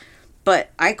was.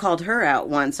 But I called her out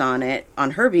once on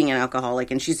her being an alcoholic,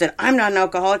 and she said, I'm not an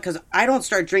alcoholic because I don't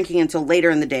start drinking until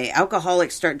later in the day.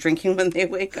 Alcoholics start drinking when they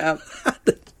wake up.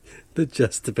 The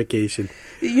justification.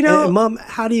 You know, Mom,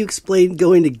 how do you explain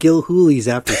going to Gil Hooley's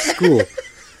after school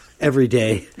every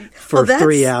day for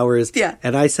 3 hours? Yeah.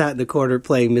 And I sat in the corner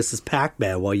playing Mrs.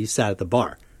 Pac-Man while you sat at the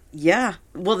bar. Yeah.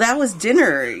 Well, that was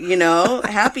dinner, you know,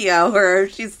 happy hour.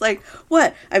 She's like,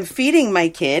 what? I'm feeding my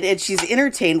kid, and she's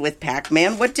entertained with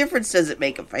Pac-Man. What difference does it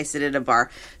make if I sit at a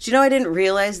bar? So, you know, I didn't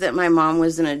realize that my mom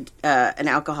was an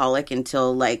alcoholic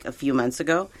until like a few months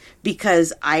ago,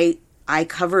 because I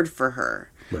covered for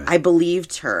her. Right. I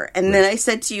believed her. And then I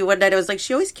said to you one night, I was like,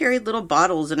 she always carried little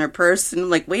bottles in her purse. And I'm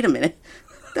like, wait a minute.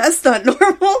 That's not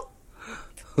normal.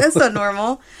 That's not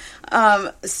normal.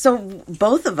 So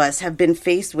both of us have been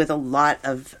faced with a lot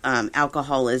of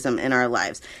alcoholism in our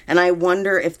lives. And I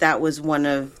wonder if that was one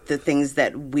of the things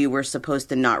that we were supposed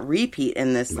to not repeat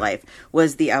in this life,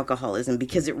 was the alcoholism,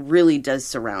 because it really does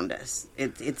surround us.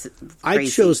 It's crazy. I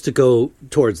chose to go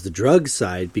towards the drug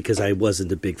side because I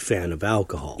wasn't a big fan of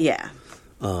alcohol. Yeah.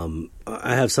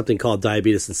 I have something called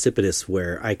diabetes insipidus,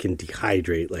 where I can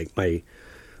dehydrate. Like my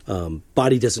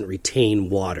body doesn't retain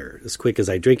water. As quick as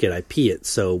I drink it, I pee it.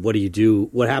 So what do you do?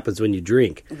 What happens when you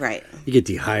drink? Right. You get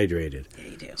dehydrated. Yeah,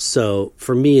 you do. So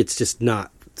for me, it's just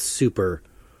not super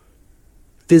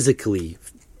physically.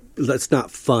 That's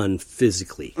not fun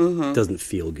physically. It doesn't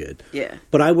feel good. Yeah.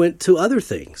 But I went to other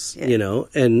things, you know,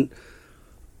 and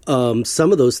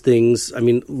some of those things, I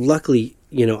mean, luckily,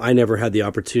 you know, I never had the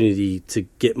opportunity to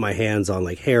get my hands on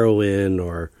like heroin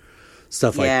or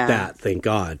stuff like that, thank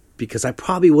God, because I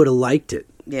probably would have liked it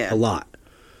a lot.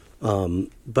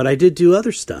 But I did do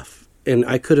other stuff, and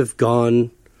I could have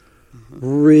gone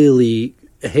really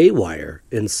haywire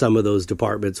in some of those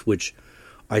departments, which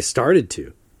I started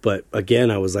to. But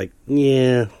again, I was like,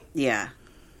 Yeah.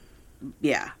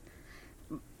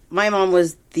 My mom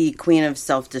was the queen of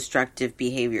self-destructive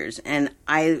behaviors, and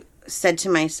I said to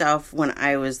myself when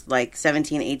I was like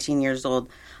 17, 18 years old,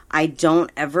 I don't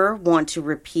ever want to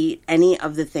repeat any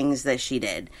of the things that she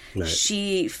did. Right.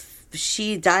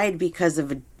 She died because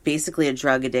of basically a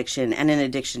drug addiction and an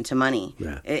addiction to money.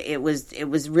 Yeah. It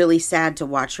was really sad to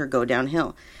watch her go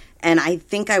downhill. And I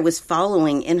think I was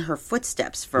following in her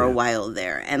footsteps for a while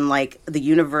there. And like the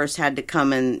universe had to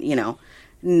come and, you know,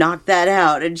 knock that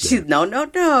out. And she's, no,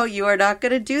 you are not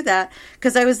going to do that.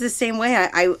 Because I was the same way.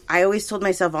 I always told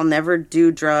myself I'll never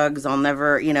do drugs. I'll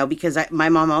never, you know, because my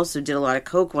mom also did a lot of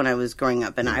coke when I was growing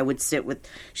up. And I would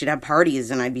she'd have parties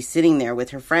and I'd be sitting there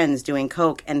with her friends doing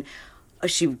coke. And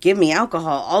she would give me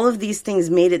alcohol. All of these things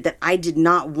made it that I did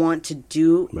not want to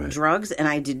do drugs, and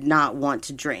I did not want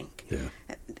to drink. Yeah.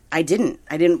 I didn't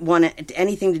want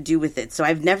anything to do with it. So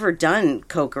I've never done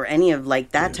coke or any of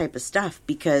like that type of stuff,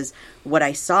 because what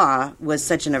I saw was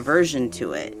such an aversion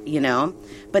to it, you know?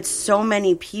 But so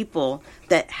many people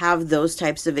that have those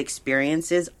types of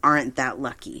experiences aren't that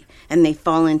lucky, and they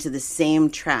fall into the same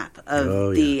trap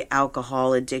of the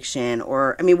alcohol addiction.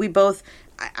 Or, I mean,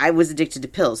 I was addicted to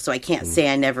pills, so I can't say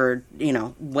I never, you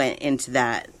know, went into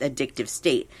that addictive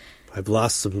state. I've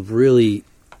lost some really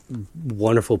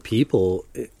wonderful people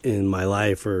in my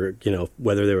life, or, you know,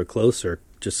 whether they were close or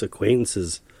just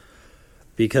acquaintances,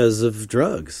 because of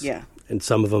drugs. Yeah. And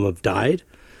some of them have died,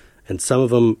 and some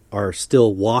of them are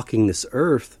still walking this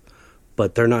earth,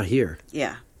 but they're not here.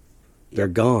 Yeah. They're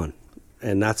gone.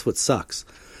 And that's what sucks.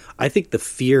 I think the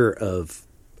fear of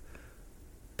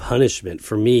punishment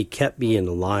for me kept me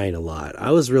in line a lot.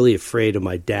 I was really afraid of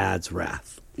my dad's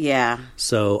wrath. Yeah.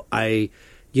 So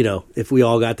if we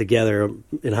all got together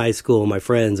in high school, my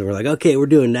friends, and we're like, okay, we're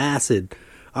doing acid.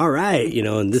 All right.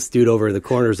 And this dude over in the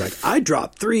corner is like, I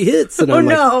dropped 3 hits. And I'm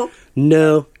like,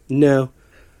 no.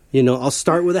 I'll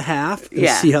start with a half and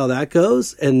see how that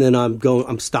goes. And then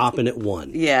I'm stopping at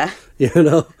 1. Yeah.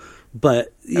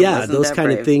 But those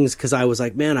kind of things. 'Cause I was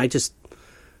like, man, I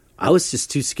was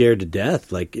just too scared to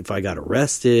death. Like if I got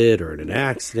arrested or in an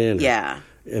accident. Yeah.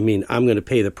 I'm going to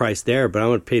pay the price there, but I'm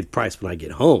going to pay the price when I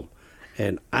get home.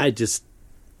 And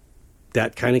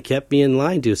that kind of kept me in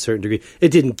line to a certain degree. It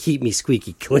didn't keep me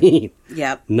squeaky clean.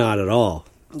 Yep. Not at all.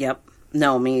 Yep.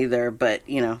 No, me either. But,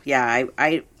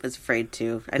 I was afraid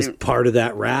too. Part of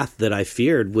that wrath that I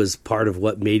feared was part of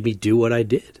what made me do what I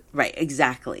did. Right,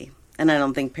 exactly. And I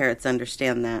don't think parents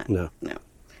understand that. No.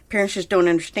 Parents just don't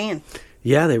understand.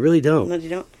 Yeah, they really don't. No, they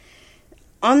don't.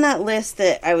 On that list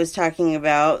that I was talking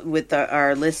about with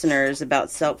our listeners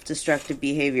about self-destructive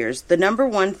behaviors, the number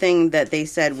one thing that they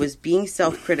said was being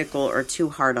self-critical or too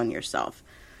hard on yourself.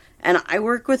 And I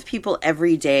work with people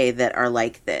every day that are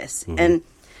like this. Mm-hmm. And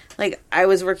I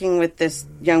was working with this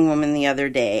young woman the other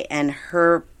day, and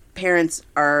her parents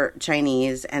are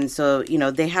Chinese, and so,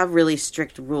 they have really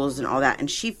strict rules and all that, and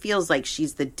she feels like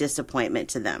she's the disappointment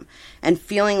to them. And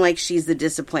feeling like she's the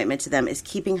disappointment to them is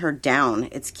keeping her down.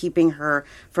 It's keeping her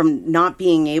from not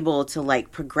being able to,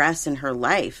 progress in her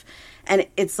life. And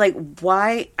it's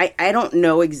why? I don't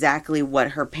know exactly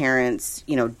what her parents,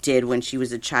 did when she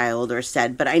was a child or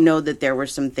said, but I know that there were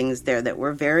some things there that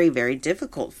were very, very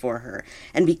difficult for her.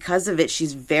 And because of it,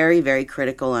 she's very, very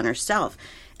critical on herself.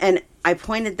 And I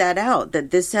pointed that out, that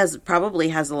this probably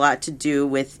has a lot to do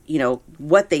with,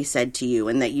 what they said to you,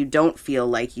 and that you don't feel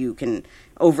like you can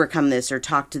overcome this or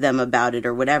talk to them about it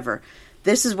or whatever.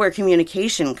 This is where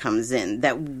communication comes in,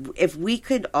 that if we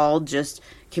could all just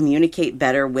communicate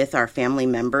better with our family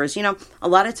members. A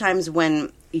lot of times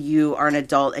when you are an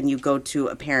adult and you go to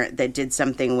a parent that did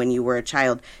something when you were a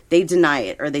child, they deny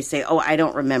it, or they say, oh, I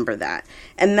don't remember that.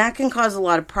 And that can cause a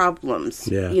lot of problems.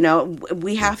 Yeah.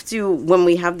 We have to, when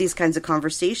we have these kinds of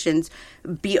conversations,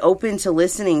 be open to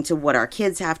listening to what our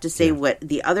kids have to say, what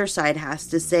the other side has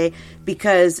to say,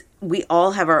 because we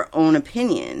all have our own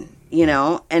opinion,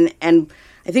 and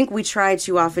I think we try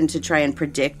too often to try and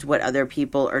predict what other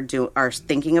people are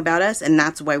thinking about us, and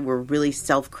that's why we're really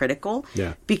self-critical.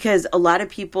 Yeah. Because a lot of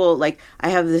people, I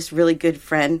have this really good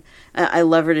friend, I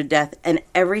love her to death, and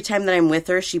every time that I'm with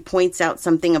her, she points out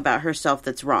something about herself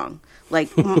that's wrong. My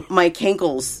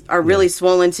cankles are really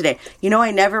swollen today.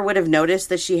 I never would have noticed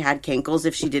that she had cankles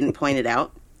if she didn't point it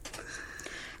out.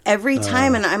 Every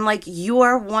time, and I'm like, you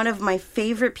are one of my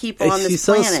favorite people on this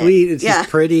planet. She's so sweet, and she's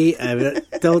pretty.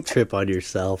 Don't trip on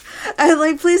yourself. I'm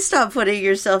like, please stop putting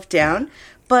yourself down.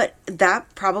 But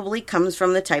that probably comes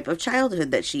from the type of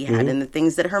childhood that she had, and the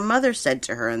things that her mother said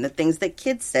to her, and the things that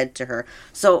kids said to her.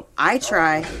 So I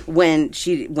try when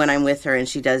I'm with her and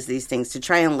she does these things to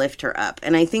try and lift her up.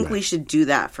 And I think we should do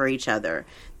that for each other.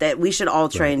 That we should all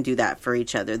try and do that for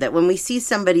each other. That when we see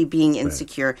somebody being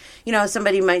insecure,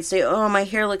 somebody might say, oh, my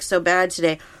hair looks so bad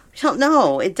today.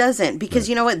 No, it doesn't. Because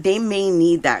you know what? They may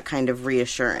need that kind of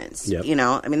reassurance. Yep.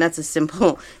 That's a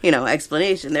simple,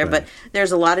 explanation there. But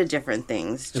there's a lot of different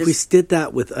things. If we did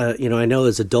that with, I know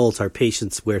as adults our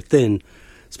patience wear thin,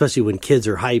 especially when kids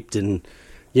are hyped and,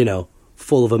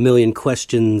 full of a million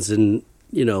questions and,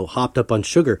 hopped up on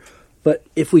sugar. But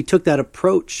if we took that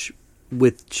approach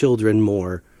with children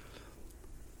more,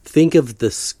 think of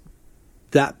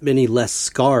that many less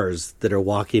scars that are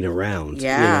walking around,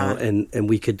 and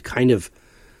we could kind of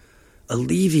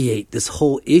alleviate this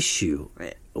whole issue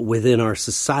within our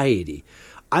society.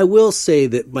 I will say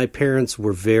that my parents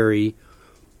were very,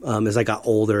 as I got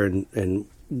older and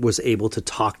was able to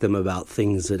talk to them about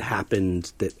things that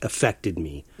happened that affected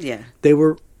me. Yeah. They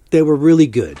were really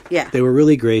good. Yeah. They were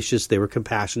really gracious. They were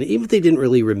compassionate, even if they didn't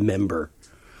really remember.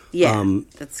 Yeah,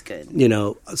 that's good.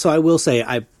 So I will say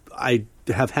I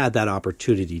have had that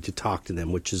opportunity to talk to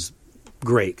them, which is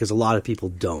great because a lot of people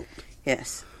don't.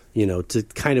 Yes. To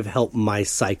kind of help my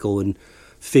cycle and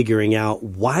figuring out,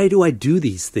 why do I do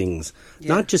these things?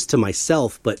 Yeah. Not just to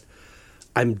myself, but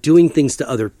I'm doing things to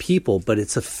other people, but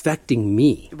it's affecting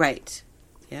me. Right.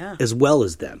 Yeah. As well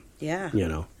as them. Yeah.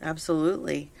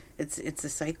 Absolutely. It's a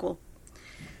cycle.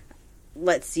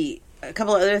 Let's see. A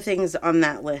couple of other things on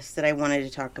that list that I wanted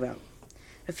to talk about.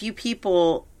 A few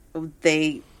people,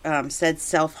 they said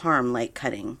self-harm like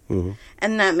cutting.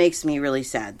 And that makes me really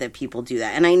sad that people do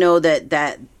that. And I know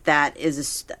that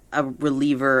is a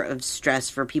reliever of stress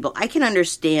for people. I can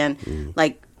understand,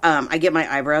 like, I get my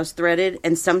eyebrows threaded,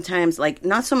 and sometimes, like,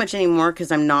 not so much anymore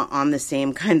because I'm not on the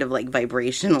same kind of, like,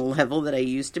 vibrational level that I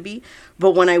used to be.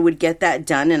 But when I would get that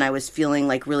done and I was feeling,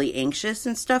 like, really anxious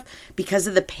and stuff, because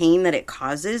of the pain that it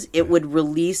causes, it would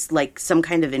release, like, some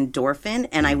kind of endorphin,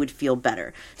 and I would feel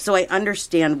better. So I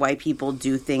understand why people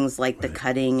do things like the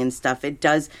cutting and stuff. It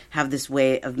does have this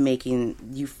way of making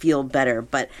you feel better,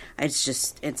 but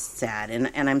it's sad.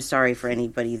 And I'm sorry for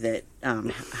anybody that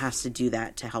has to do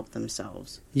that to help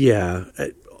themselves. Yeah.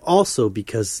 Also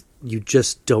because you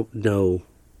just don't know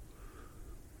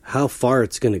how far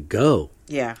it's going to go.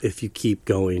 Yeah. If you keep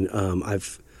going.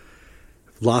 I've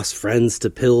lost friends to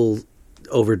pill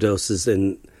overdoses,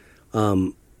 and,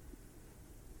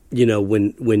 you know,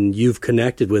 when you've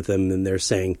connected with them and they're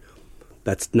saying,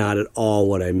 that's not at all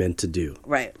what I meant to do.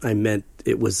 Right. I meant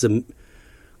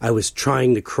I was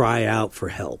trying to cry out for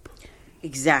help.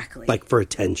 Exactly. Like for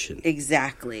attention.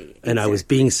 Exactly. And I was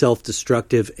being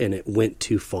self-destructive, and it went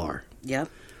too far. Yep.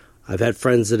 I've had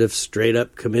friends that have straight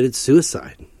up committed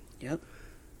suicide. Yep.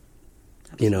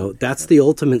 You know, that's the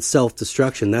ultimate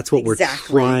self-destruction. That's what we're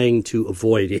trying to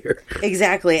avoid here.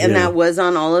 Exactly. And that was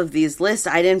on all of these lists.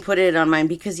 I didn't put it on mine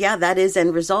because, that is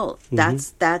end result.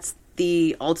 That's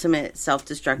the ultimate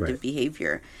self-destructive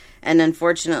behavior. And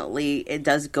unfortunately, it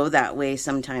does go that way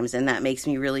sometimes, and that makes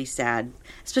me really sad,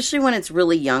 especially when it's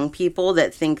really young people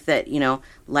that think that, you know,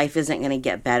 life isn't going to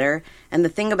get better. And the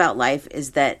thing about life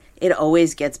is that it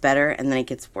always gets better, and then it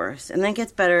gets worse, and then it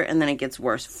gets better, and then it gets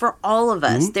worse. For all of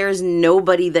us, there's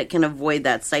nobody that can avoid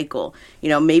that cycle. You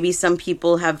know, maybe some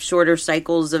people have shorter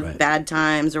cycles of bad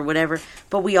times or whatever,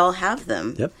 but we all have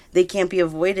them. Yep. They can't be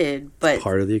avoided, but it's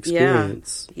part of the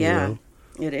experience. Yeah, you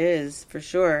know? It is, for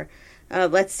sure.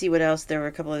 Let's see what else. There were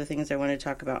a couple other things I want to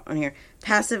talk about on here.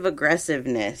 Passive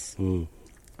aggressiveness.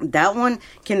 That one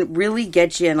can really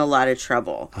get you in a lot of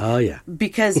trouble. Oh, yeah.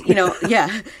 Because, you know,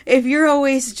 if you're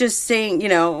always just saying, you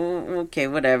know, okay,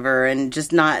 whatever, and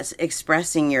just not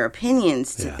expressing your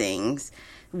opinions to things,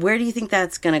 where do you think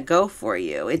that's going to go for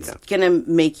you? It's going to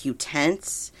make you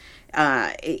tense.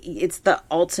 It's the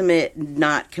ultimate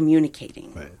not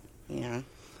communicating. Right. Yeah.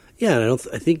 Yeah, and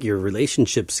I think your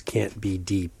relationships can't be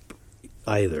deep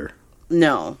either.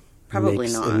 No,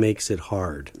 probably not. It makes it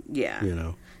hard. Yeah. You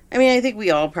know. I mean, I think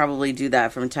we all probably do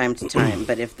that from time to time,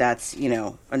 but if that's, you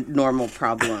know, a normal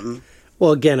problem.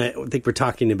 Well, again, I think we're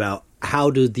talking about how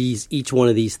do each one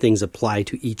of these things apply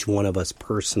to each one of us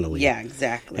personally. Yeah,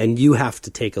 exactly. And you have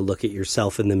to take a look at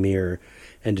yourself in the mirror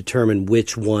and determine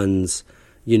which ones,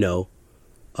 you know,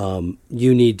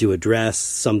 you need to address.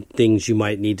 Some things you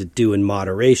might need to do in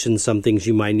moderation. Some things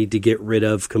you might need to get rid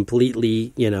of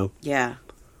completely, you know. Yeah.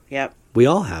 Yep. We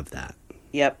all have that.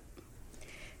 Yep.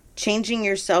 Changing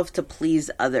yourself to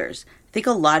please others. I think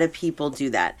a lot of people do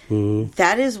that.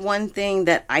 That is one thing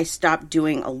that I stopped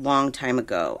doing a long time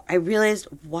ago. I realized,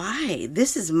 why?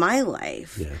 This is my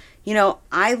life. Yeah. You know,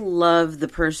 I love the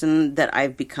person that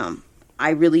I've become.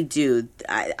 I really do.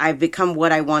 I've become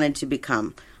what I wanted to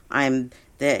become. I'm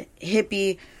the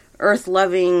hippie,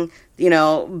 earth-loving, you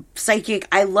know, psychic.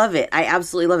 I love it. I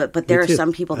absolutely love it. But there are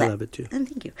some people that... I love it too. And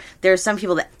thank you. There are some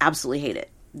people that absolutely hate it.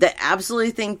 That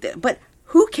absolutely think that... But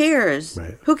who cares?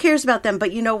 Right. Who cares about them?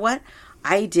 But you know what?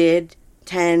 I did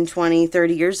 10, 20,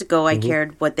 30 years ago. I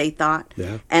cared what they thought.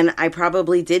 Yeah. And I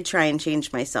probably did try and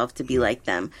change myself to be like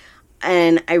them.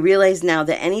 And I realize now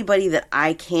that anybody that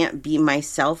I can't be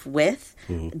myself with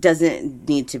doesn't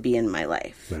need to be in my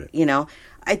life. Right. You know?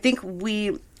 I think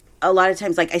a lot of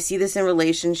times, like I see this in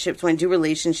relationships, when I do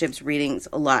relationships readings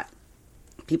a lot.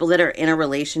 People that are in a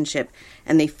relationship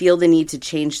and they feel the need to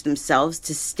change themselves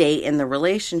to stay in the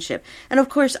relationship. And of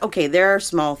course, okay, there are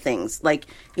small things. Like,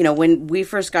 you know, when we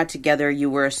first got together, you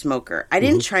were a smoker. I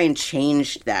didn't try and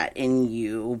change that in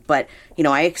you, but, you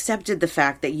know, I accepted the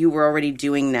fact that you were already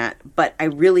doing that, but I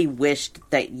really wished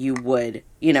that you would,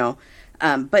 you know.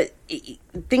 But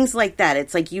things like that,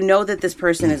 it's like, you know that this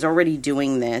person is already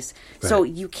doing this. Right. So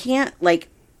you can't, like,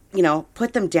 you know,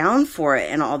 put them down for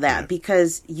it and all that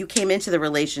because you came into the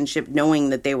relationship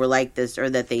knowing that they were like this or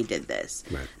that they did this.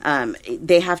 Right.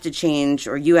 They have to change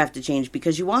or you have to change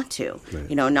because you want to,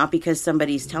 you know, not because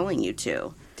somebody's telling you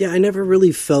to. Yeah, I never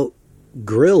really felt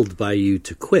grilled by you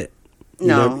to quit.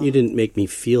 No. You didn't make me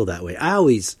feel that way. I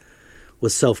always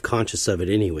was self-conscious of it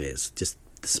anyways, just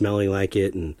smelling like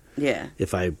it. And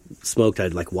if I smoked,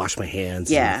 I'd like wash my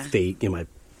hands and my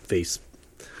face.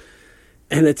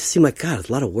 And it just seemed like, God, it's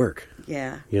a lot of work.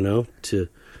 Yeah. You know, to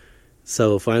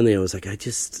So finally I was like,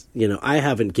 I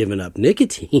haven't given up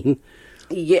nicotine.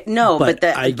 Yeah, no, but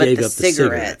I gave the up the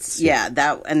cigarettes. Yeah,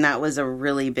 that was a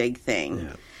really big thing.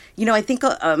 Yeah. You know, I think,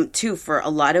 too, for a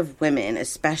lot of women,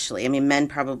 especially, I mean, men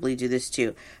probably do this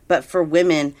too, but for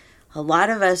women, a lot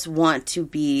of us want to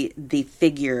be the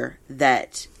figure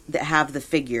that have the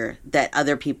figure that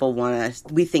other people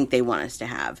we think they want us to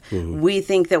have. Mm-hmm. We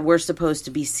think that we're supposed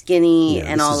to be skinny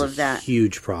and all of that.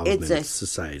 Huge problem in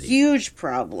society. Huge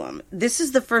problem. This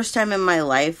is the first time in my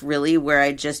life, really, where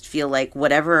I just feel like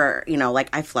whatever, like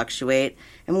I fluctuate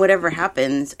and whatever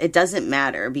happens, it doesn't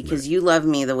matter because you love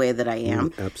me the way that I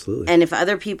am. Absolutely. And if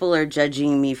other people are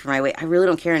judging me for my weight, I really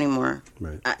don't care anymore.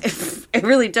 Right. I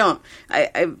really don't.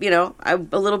 I'm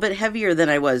a little bit heavier than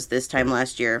I was this time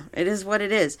last year. It is what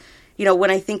it is.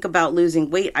 When I think about losing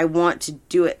weight, I want to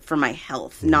do it for my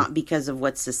health, not because of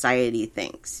what society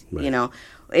thinks. Right.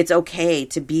 It's okay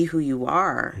to be who you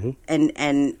are. Mm-hmm.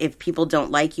 And if people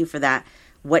don't like you for that,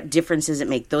 what difference does it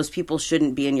make? Those people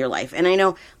shouldn't be in your life. And I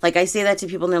know, like, I say that to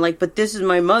people and they're like, but this is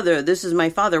my mother, this is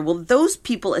my father. Well, those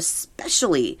people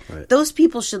especially, those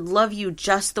people should love you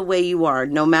just the way you are,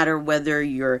 no matter whether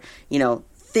you're,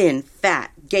 thin,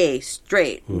 fat, gay,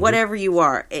 straight, whatever you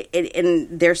are. And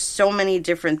there's so many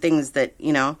different things that,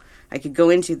 I could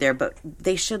go into there, but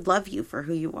they should love you for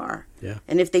who you are. Yeah.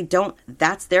 And if they don't,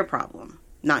 that's their problem,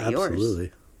 not yours.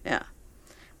 Absolutely. Yeah.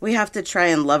 We have to try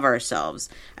and love ourselves.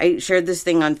 I shared this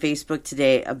thing on Facebook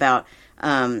today about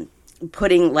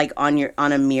putting like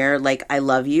on a mirror, like I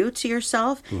love you to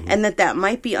yourself, and that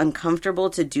might be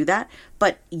uncomfortable to do that,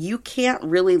 but you can't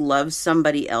really love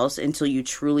somebody else until you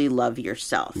truly love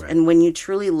yourself. Right. And when you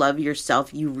truly love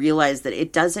yourself, you realize that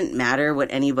it doesn't matter what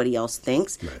anybody else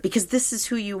thinks because this is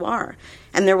who you are.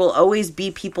 And there will always be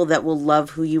people that will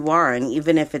love who you are. And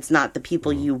even if it's not the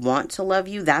people you want to love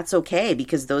you, that's okay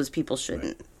because those people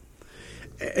shouldn't.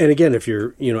 Right. And again, if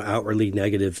you're, outwardly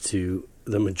negative to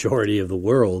the majority of the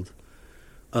world,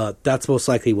 that's most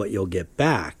likely what you'll get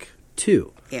back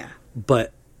too. Yeah.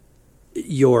 But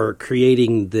you're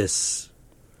creating this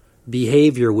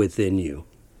behavior within you.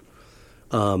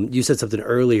 You said something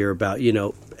earlier about,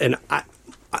 and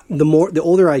the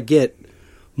older I get,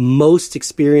 most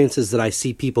experiences that I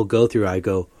see people go through, I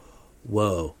go,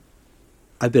 whoa,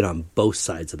 I've been on both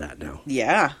sides of that now.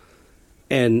 Yeah.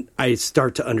 And I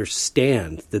start to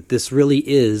understand that this really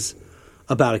is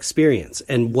about experience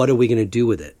and what are we going to do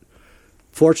with it.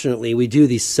 Fortunately, we do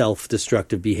these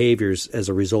self-destructive behaviors as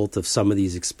a result of some of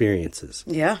these experiences.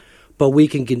 Yeah. But we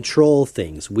can control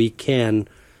things. We can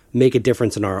make a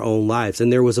difference in our own lives. And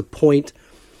there was a point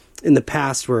in the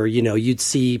past where, you'd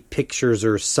see pictures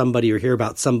or somebody or hear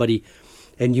about somebody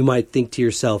and you might think to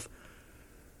yourself,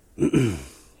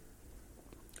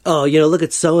 oh, look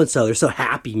at so-and-so. They're so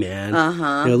happy, man.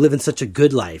 Living such a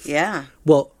good life. Yeah.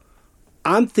 Well,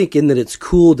 I'm thinking that it's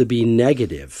cool to be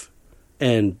negative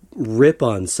and rip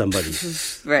on somebody.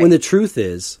 Right. When the truth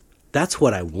is, that's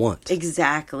what I want.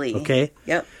 Exactly. Okay?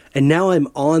 Yep. And now I'm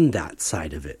on that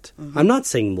side of it. I'm not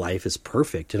saying life is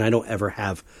perfect and I don't ever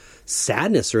have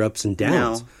sadness or ups and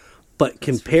downs. No. But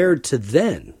compared to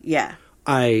then,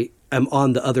 I am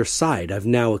on the other side. I've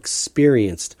now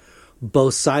experienced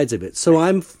both sides of it. So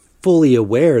I'm fully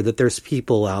aware that there's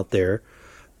people out there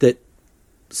that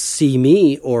see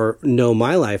me or know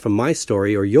my life and my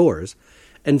story or yours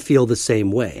and feel the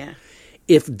same way. Yeah.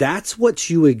 If that's what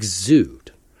you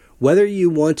exude, whether you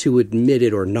want to admit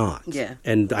it or not,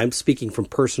 and I'm speaking from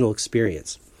personal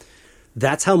experience,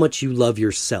 that's how much you love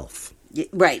yourself.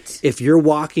 Right. If you're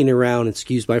walking around,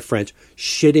 excuse my French,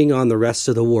 shitting on the rest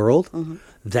of the world,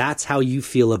 that's how you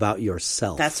feel about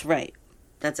yourself. That's right.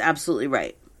 That's absolutely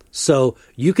right. So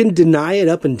you can deny it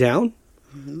up and down,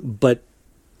 but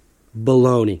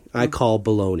baloney. I call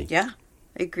baloney. Yeah,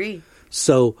 I agree.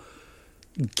 So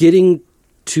getting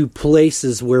to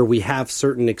places where we have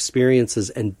certain experiences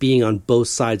and being on both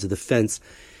sides of the fence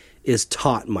is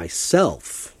taught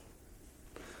myself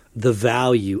the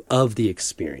value of the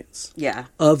experience. Yeah.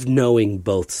 Of knowing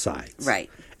both sides. Right.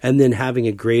 And then having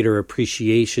a greater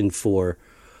appreciation for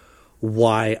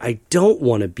why I don't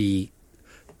want to be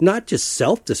not just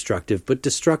self-destructive, but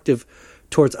destructive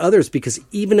towards others. Because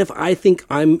even if I think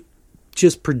I'm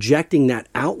just projecting that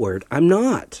outward, I'm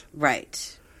not.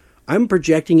 Right. I'm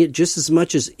projecting it just as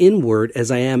much as inward as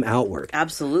I am outward.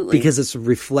 Absolutely. Because it's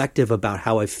reflective about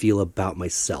how I feel about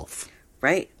myself.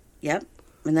 Right. Yep.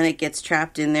 And then it gets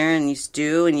trapped in there and you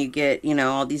stew and you get,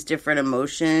 all these different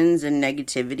emotions and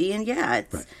negativity. And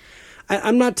it's... Right.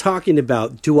 I'm not talking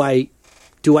about do I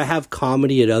have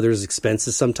comedy at others'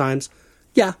 expenses sometimes?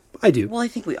 Yeah, I do. Well, I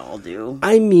think we all do.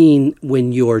 I mean,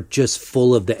 when you're just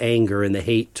full of the anger and the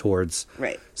hate towards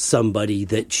Right. somebody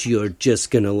that you're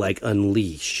just going to like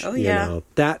unleash. Oh, yeah. You know,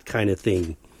 that kind of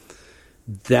thing.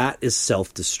 That is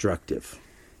self-destructive.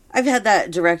 I've had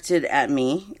that directed at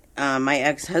me. My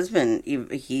ex-husband,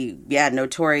 he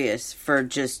notorious for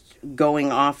just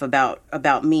going off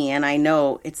about me. And I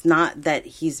know it's not that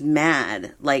he's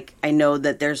mad. Like, I know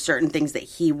that there's certain things that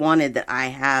he wanted that I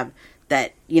have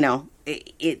that, you know,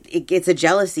 it's a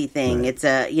jealousy thing. Right. It's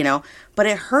a, you know, but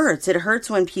it hurts. It hurts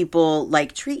when people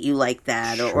like treat you like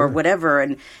that or whatever.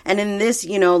 And in this,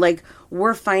 you know, like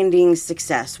we're finding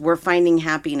success, we're finding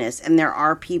happiness. And there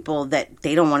are people that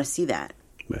they don't want to see that.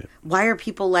 Right. Why are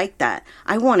people like that?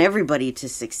 I want everybody to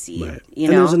succeed. Right. You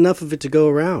and know, there's enough of it to go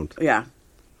around. yeah,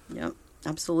 yep,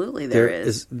 absolutely. There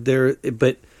is.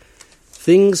 But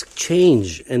things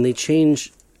change, and they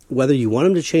change whether you want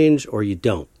them to change or you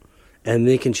don't, and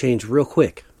they can change real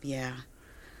quick. Yeah.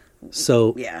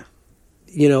 So Yeah.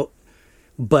 you know,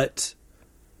 but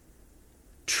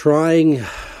trying,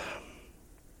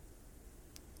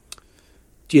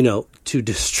 you know, to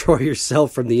destroy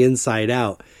yourself from the inside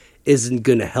out isn't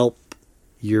going to help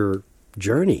your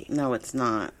journey. No, it's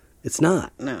not. It's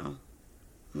not. No.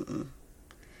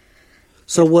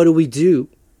 So what do we do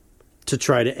to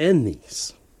try to end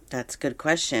these? That's a good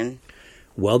question.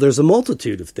 Well, there's a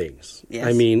multitude of things. Yes.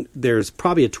 I mean, there's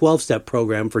probably a 12-step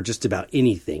program for just about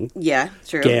anything. Yeah,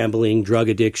 true. Gambling, drug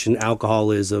addiction,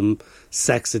 alcoholism,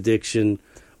 sex addiction,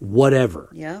 whatever.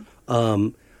 Yeah.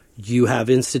 You have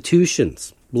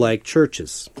institutions like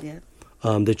churches. Yeah.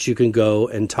 That you can go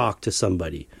and talk to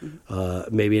somebody,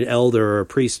 maybe an elder or a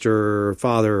priest or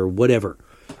father or whatever,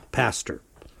 pastor.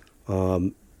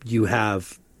 You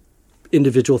have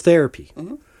individual therapy.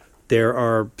 Mm-hmm. There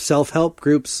are self-help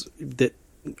groups that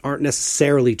aren't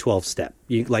necessarily 12-step,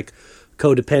 like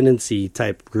codependency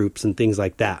type groups and things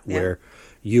like that, where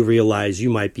you realize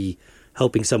you might be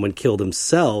helping someone kill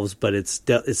themselves, but it's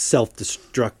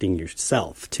self-destructing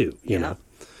yourself too, you know?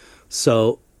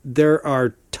 So there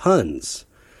are tons.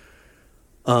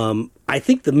 I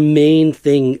think the main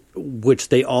thing, which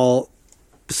they all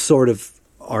sort of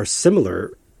are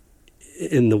similar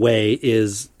in the way,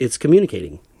 is it's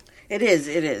communicating. It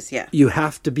is, yeah. You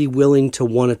have to be willing to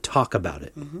want to talk about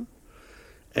it. Mm-hmm.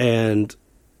 And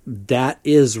that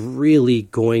is really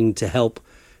going to help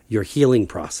your healing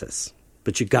process.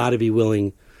 But you got to be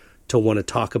willing to want to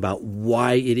talk about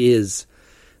why it is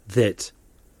that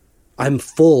I'm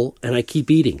full and I keep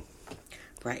eating.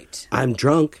 Right. I'm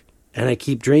drunk and I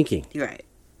keep drinking. You're right.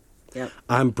 Yep.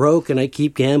 I'm broke and I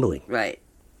keep gambling. Right.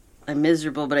 I'm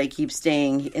miserable, but I keep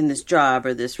staying in this job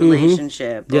or this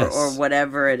relationship or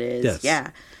whatever it is. Yes.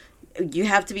 Yeah. You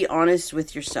have to be honest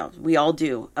with yourself. We all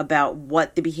do, about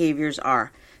what the behaviors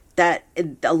are. That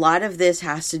a lot of this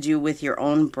has to do with your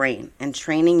own brain and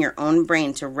training your own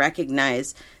brain to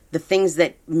recognize the things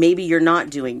that maybe you're not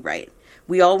doing right.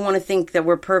 We all want to think that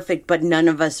we're perfect, but none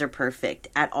of us are perfect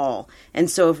at all. And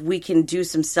so if we can do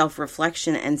some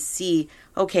self-reflection and see,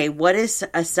 okay, what is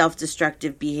a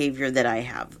self-destructive behavior that I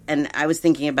have? And I was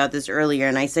thinking about this earlier,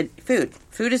 and I said food.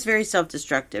 Food is very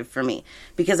self-destructive for me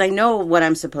because I know what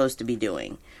I'm supposed to be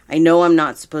doing. I know I'm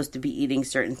not supposed to be eating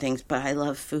certain things, but I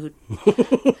love food.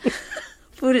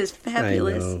 Food is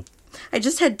fabulous. I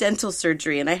just had dental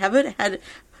surgery, and I haven't had,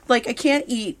 like, I can't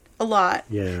eat a lot.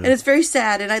 Yeah. And it's very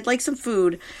sad, and I'd like some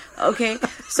food. Okay?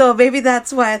 So maybe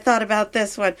that's why I thought about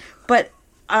this one. But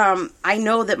I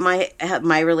know that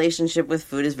my relationship with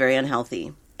food is very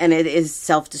unhealthy, and it is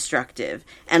self-destructive,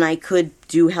 and I could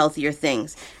do healthier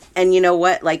things. And you know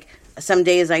what? Like, some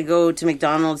days I go to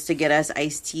McDonald's to get us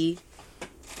iced tea,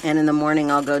 and in the morning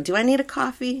I'll go, do I need a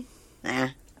coffee? Nah,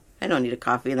 I don't need a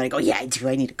coffee. And then I go, yeah, I do.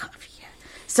 I need a coffee. Yeah.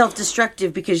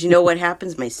 Self-destructive, because you know what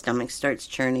happens? My stomach starts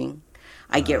churning.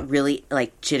 I get really,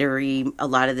 like, jittery a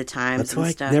lot of the times. That's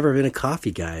why I've never been a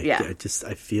coffee guy. Yeah.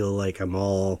 I feel like I'm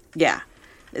all... Yeah.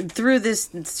 Through this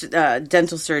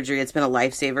dental surgery, it's been a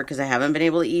lifesaver because I haven't been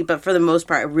able to eat. But for the most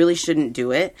part, I really shouldn't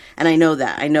do it. And I know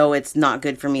that. I know it's not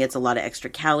good for me. It's a lot of extra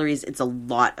calories. It's a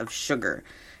lot of sugar.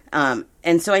 And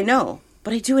so I know.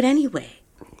 But I do it anyway.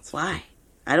 Why?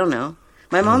 I don't know.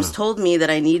 My mom's told me that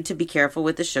I need to be careful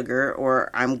with the sugar or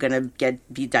I'm going to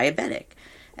be diabetic.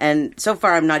 And so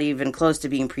far, I'm not even close to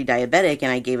being pre-diabetic,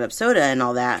 and I gave up soda and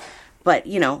all that. But,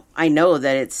 you know, I know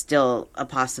that it's still a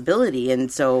possibility,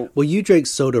 and so... Well, you drank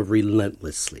soda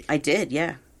relentlessly. I did,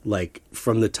 yeah. Like,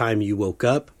 from the time you woke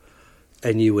up,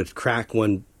 and you would crack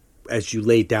one as you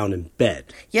laid down in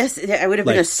bed. Yes, I would have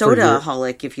been a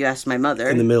soda-aholic if you asked my mother.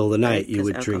 In the middle of the night, Right, you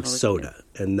would drink soda.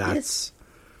 Yeah. And that's... Yes.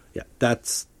 Yeah,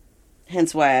 that's...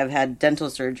 Hence why I've had dental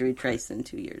surgery twice in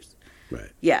 2 years. Right.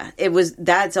 Yeah,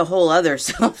 that's a whole other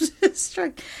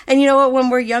self-destruct. And you know what? When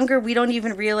we're younger, we don't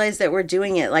even realize that we're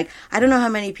doing it. Like, I don't know how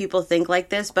many people think like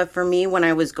this, but for me, when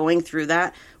I was going through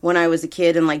that, when I was a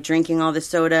kid and like drinking all the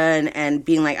soda and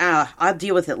being like, I'll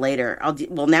deal with it later.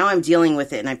 Well, now I'm dealing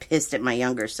with it, and I'm pissed at my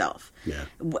younger self. Yeah.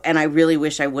 And I really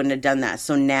wish I wouldn't have done that.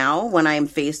 So now when I'm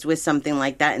faced with something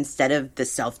like that, instead of the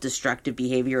self-destructive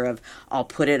behavior of I'll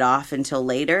put it off until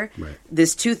later, Right.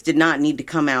 This tooth did not need to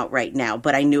come out right now,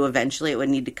 but I knew eventually it would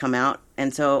need to come out.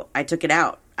 And so I took it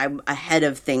out. I'm ahead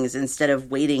of things instead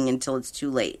of waiting until it's too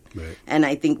late. Right. And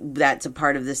I think that's a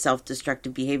part of the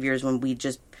self-destructive behavior is when we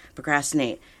just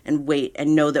procrastinate and wait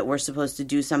and know that we're supposed to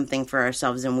do something for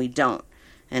ourselves and we don't.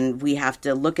 And we have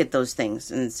to look at those things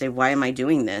and say, why am I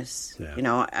doing this? Yeah. You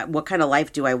know, what kind of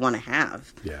life do I want to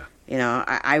have? Yeah. You know,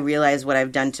 I realize what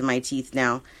I've done to my teeth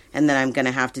now, and that I'm going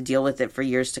to have to deal with it for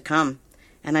years to come.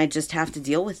 And I just have to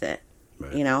deal with it.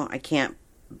 Right. You know, I can't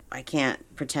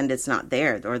pretend it's not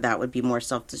there, or that would be more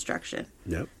self-destruction.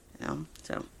 Yep. You know,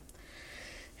 so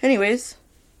anyways,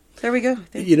 there we go.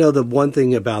 You know, the one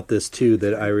thing about this, too,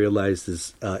 that I realized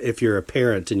is if you're a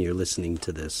parent and you're listening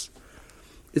to this,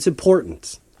 it's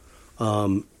important,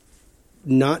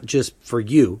 not just for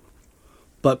you,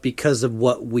 but because of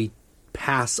what we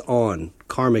pass on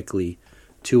karmically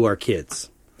to our kids.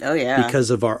 Oh, yeah. Because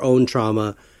of our own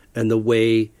trauma and the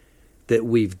way that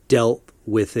we've dealt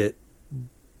with it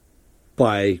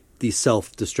by these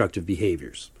self-destructive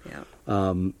behaviors.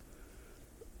 Yeah.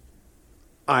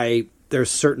 There's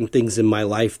certain things in my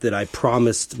life that I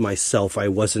promised myself I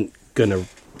wasn't going to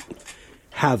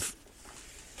have,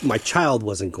 my child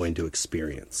wasn't going to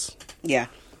experience. Yeah.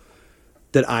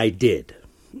 That I did.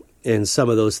 And some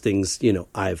of those things, you know,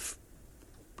 I've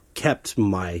kept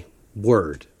my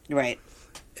word. Right.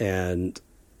 And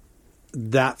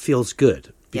that feels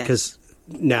good. Because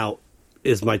now,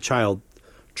 is my child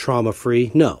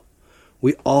trauma-free? No.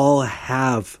 We all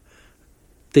have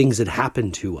things that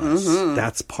happen to us. Mm-hmm.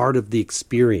 That's part of the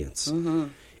experience. Mm-hmm.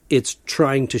 It's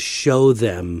trying to show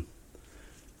them,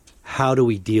 how do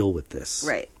we deal with this?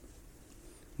 Right.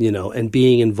 You know, and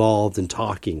being involved and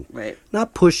talking. Right.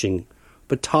 Not pushing,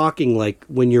 but talking like,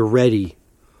 when you're ready,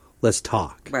 let's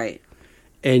talk. Right.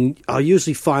 And I'll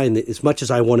usually find that as much as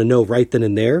I want to know right then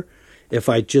and there, if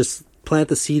I just plant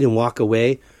the seed and walk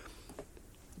away,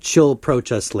 she'll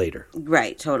approach us later.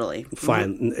 Right, totally.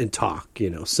 Fine, and talk, you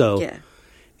know. So Yeah.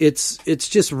 it's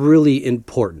just really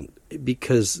important,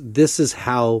 because this is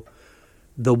how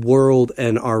the world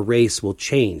and our race will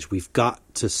change. We've got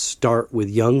to start with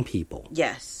young people.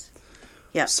 Yes.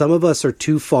 Yeah. Some of us are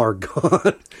too far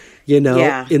gone, you know,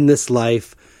 Yeah. in this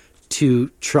life to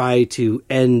try to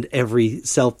end every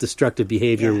self-destructive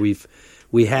behavior Yeah.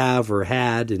 we have or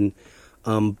had. And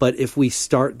but if we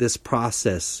start this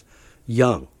process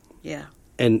young, Yeah.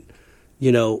 and,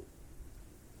 you know,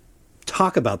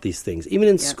 talk about these things, even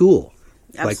in school,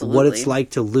 like what it's Absolutely. like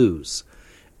to lose,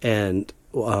 and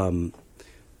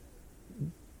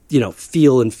you know,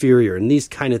 feel inferior and these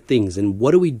kind of things, and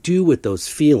what do we do with those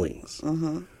feelings?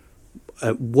 Mm-hmm.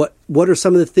 What are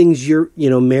some of the things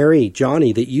Mary,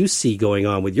 Johnny, that you see going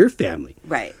on with your family?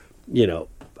 Right. You know,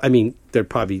 I mean, there'd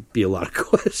probably be a lot of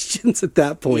questions at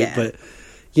that point, Yeah. but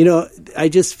you know, I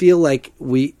just feel like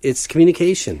it's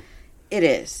communication. It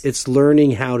is. It's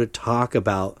learning how to talk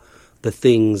about the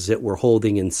things that we're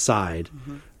holding inside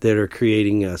that are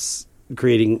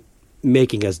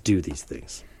making us do these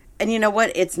things. And you know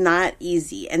what? It's not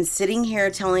easy. And sitting here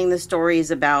telling the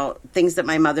stories about things that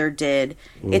my mother did,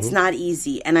 it's not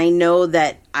easy. And I know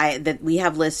that we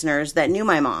have listeners that knew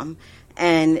my mom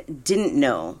and didn't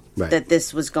know that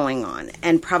this was going on,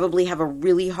 and probably have a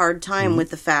really hard time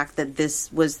with the fact that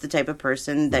this was the type of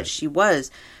person that she was.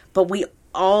 But we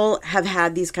all have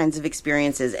had these kinds of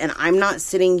experiences, and I'm not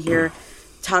sitting here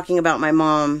talking about my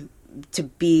mom to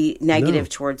be negative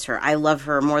towards her. I love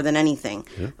her more than anything.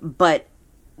 Yeah. But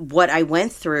what I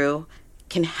went through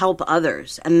can help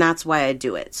others, and that's why I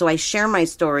do it. So I share my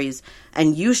stories,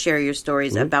 and you share your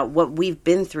stories about what we've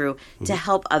been through to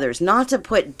help others, not to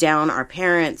put down our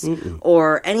parents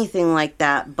or anything like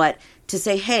that, but to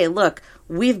say, hey, look,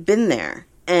 we've been there,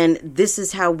 and this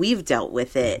is how we've dealt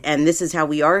with it, and this is how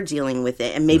we are dealing with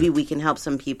it, and maybe we can help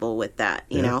some people with that,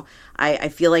 you know? I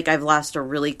feel like I've lost a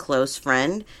really close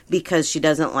friend because she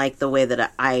doesn't like the way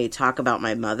that I talk about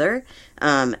my mother,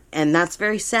 and that's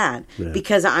very sad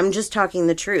because I'm just talking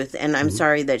the truth, and I'm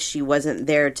sorry that she wasn't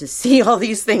there to see all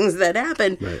these things that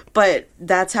happened, but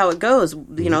that's how it goes.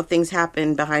 You know, things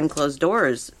happen behind closed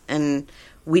doors, and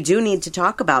we do need to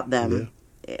talk about them.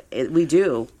 We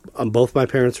do. Both my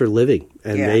parents are living,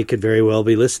 and they could very well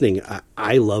be listening.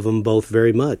 I love them both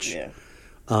very much. Yeah.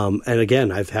 And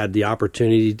again, I've had the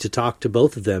opportunity to talk to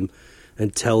both of them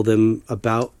and tell them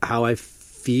about how I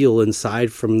feel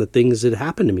inside from the things that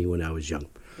happened to me when I was young.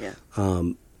 Yeah.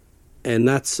 And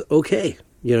that's okay.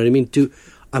 You know what I mean?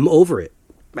 I'm over it.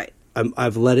 Right.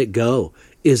 I've let it go.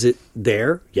 Is it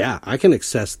there? Yeah, I can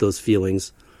access those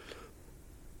feelings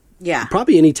Yeah.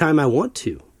 probably anytime I want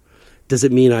to. Does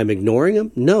it mean I'm ignoring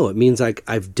them? No, it means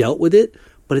I've dealt with it,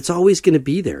 but it's always going to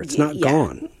be there. It's not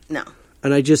gone. No.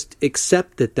 And I just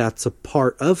accept that that's a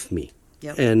part of me.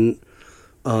 Yep. And,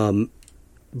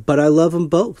 but I love them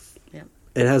both. Yep.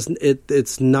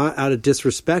 It's not out of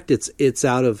disrespect. It's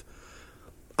out of,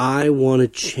 I want to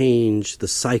change the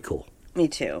cycle. Me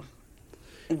too.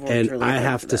 And I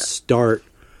have to start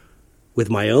with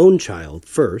my own child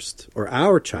first, or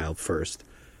our child first.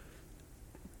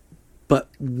 But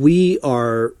we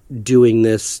are doing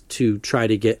this to try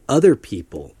to get other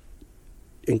people,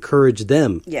 encourage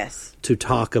them Yes. to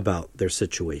talk about their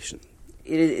situation.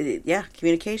 Yeah,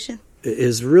 communication. It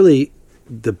is really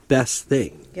the best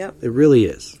thing. Yep. It really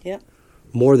is. Yep.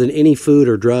 More than any food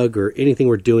or drug or anything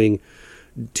we're doing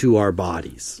to our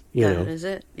bodies. You know? That is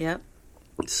it. Yep.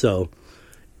 So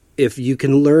if you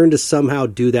can learn to somehow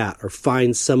do that or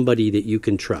find somebody that you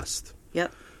can trust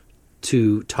Yep.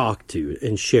 to talk to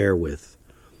and share with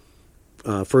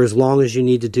for as long as you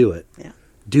need to do it, Yeah.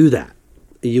 do that.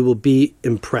 You will be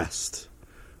impressed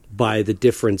by the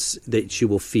difference that you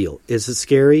will feel. Is it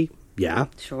scary? Yeah.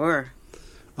 Sure.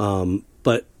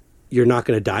 But you're not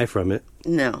going to die from it.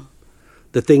 No.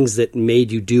 The things that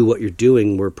made you do what you're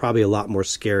doing were probably a lot more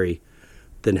scary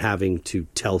than having to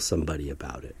tell somebody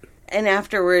about it. And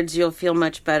afterwards, you'll feel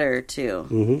much better, too.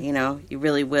 Mm-hmm. You know, you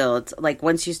really will. It's like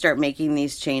once you start making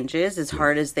these changes, as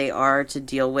hard as they are to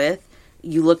deal with,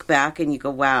 you look back and you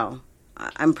go, wow,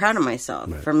 I'm proud of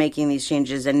myself for making these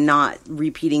changes and not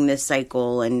repeating this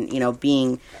cycle and, you know,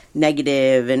 being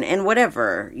negative and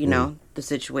whatever, you know, the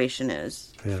situation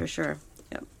is, for sure.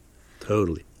 Yep.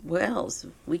 Totally. Well,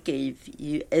 we gave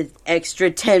you an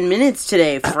extra 10 minutes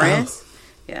today, friends.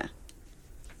 Yeah.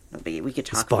 We could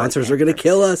talk Sponsors about are going to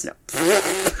kill us. No.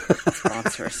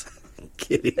 Sponsors.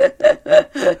 Kidding.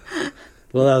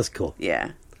 Well, that was cool.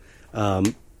 Yeah.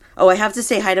 I have to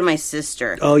say hi to my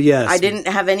sister. Oh, yes. I didn't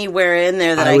have anywhere in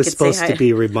there that I was could say supposed hi. to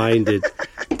be reminded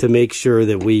to make sure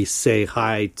that we say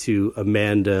hi to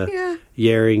Amanda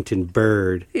Yarrington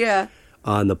Bird Yeah.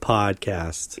 on the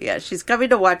podcast. Yeah, she's coming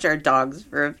to watch our dogs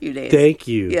for a few days. Thank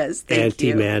you. Yes, thank Auntie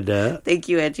you. Amanda. Thank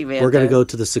you, Auntie Amanda. We're going to go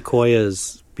to the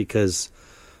Sequoias because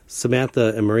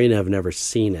Samantha and Marina have never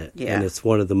seen it. Yeah. And it's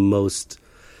one of the most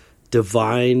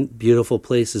divine, beautiful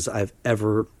places I've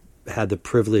ever had the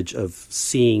privilege of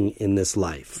seeing in this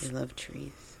life. I love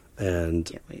trees. And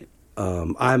Can't wait.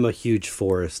 I'm a huge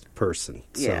forest person.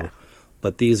 So, Yeah.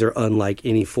 But these are unlike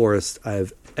any forest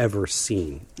I've ever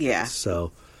seen. Yeah.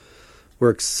 So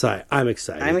we're excited. I'm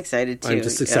excited. I'm excited, too. I'm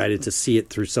just excited to see it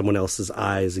through someone else's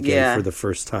eyes again Yeah. for the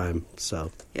first time.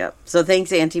 So Yep. So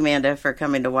thanks, Auntie Amanda, for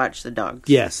coming to watch the dogs.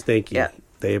 yes, thank you. Yeah.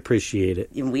 They appreciate it.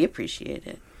 And we appreciate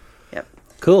it. Yep.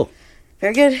 Cool.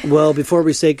 Very good. Well, before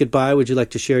we say goodbye, would you like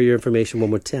to share your information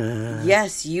one more time?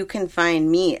 Yes, you can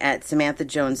find me at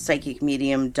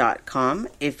SamanthaJonesPsychicMedium.com.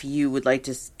 If you would like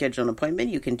to schedule an appointment,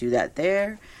 you can do that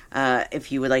there.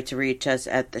 If you would like to reach us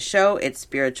at the show, it's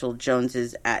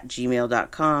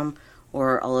spiritualjoneses@gmail.com,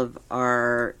 or all of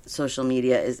our social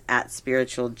media is at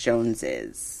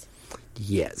spiritualjoneses.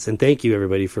 Yes, and thank you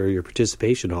everybody for your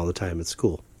participation all the time at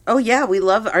school. Oh, yeah, we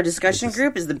love our discussion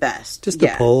group is the best. Just the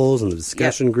polls and the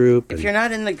discussion group. If and- you're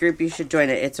not in the group, you should join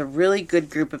it. It's a really good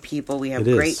group of people. We have It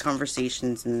is. great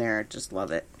conversations in there. Just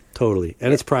love it. Totally.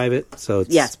 And it's private, so it's,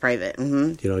 Yeah, it's private.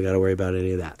 Mm-hmm. you don't got to worry about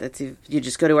any of that. That's you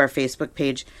just go to our Facebook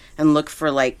page and look for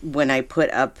like when I put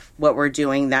up what we're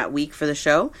doing that week for the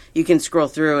show. You can scroll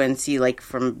through and see like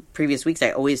from previous weeks.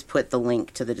 I always put the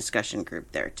link to the discussion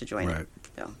group there to join Right. it.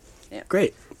 So, yeah.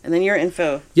 Great. And then your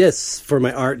info. Yes, for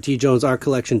my art,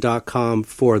 djonesartcollection.com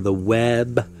for the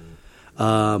web,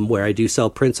 where I do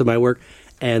sell prints of my work.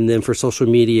 And then for social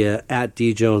media, at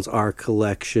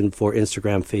djonesartcollection for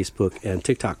Instagram, Facebook, and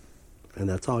TikTok. And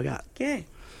that's all I got. Okay.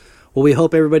 Well, we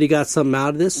hope everybody got something out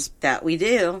of this. That we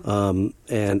do.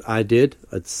 And I did.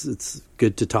 It's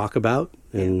good to talk about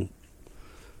and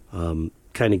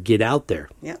kind of get out there.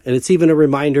 Yeah. And it's even a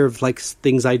reminder of like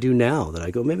things I do now that I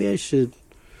go, maybe I should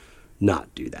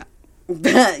not do that.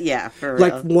 Yeah, for real.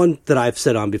 Like one that I've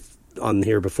said on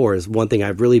here before is one thing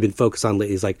I've really been focused on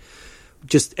lately is like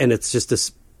and it's just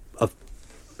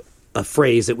a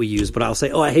phrase that we use, but I'll say,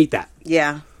 oh, I hate that.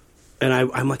 Yeah. And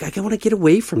I'm like, I want to get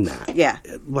away from that. Yeah.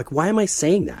 Like, why am I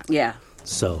saying that? Yeah.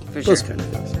 So For those sure. kind of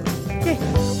things. Okay.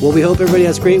 Well, we hope everybody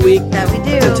has a great week. That we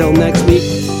do. Until next week,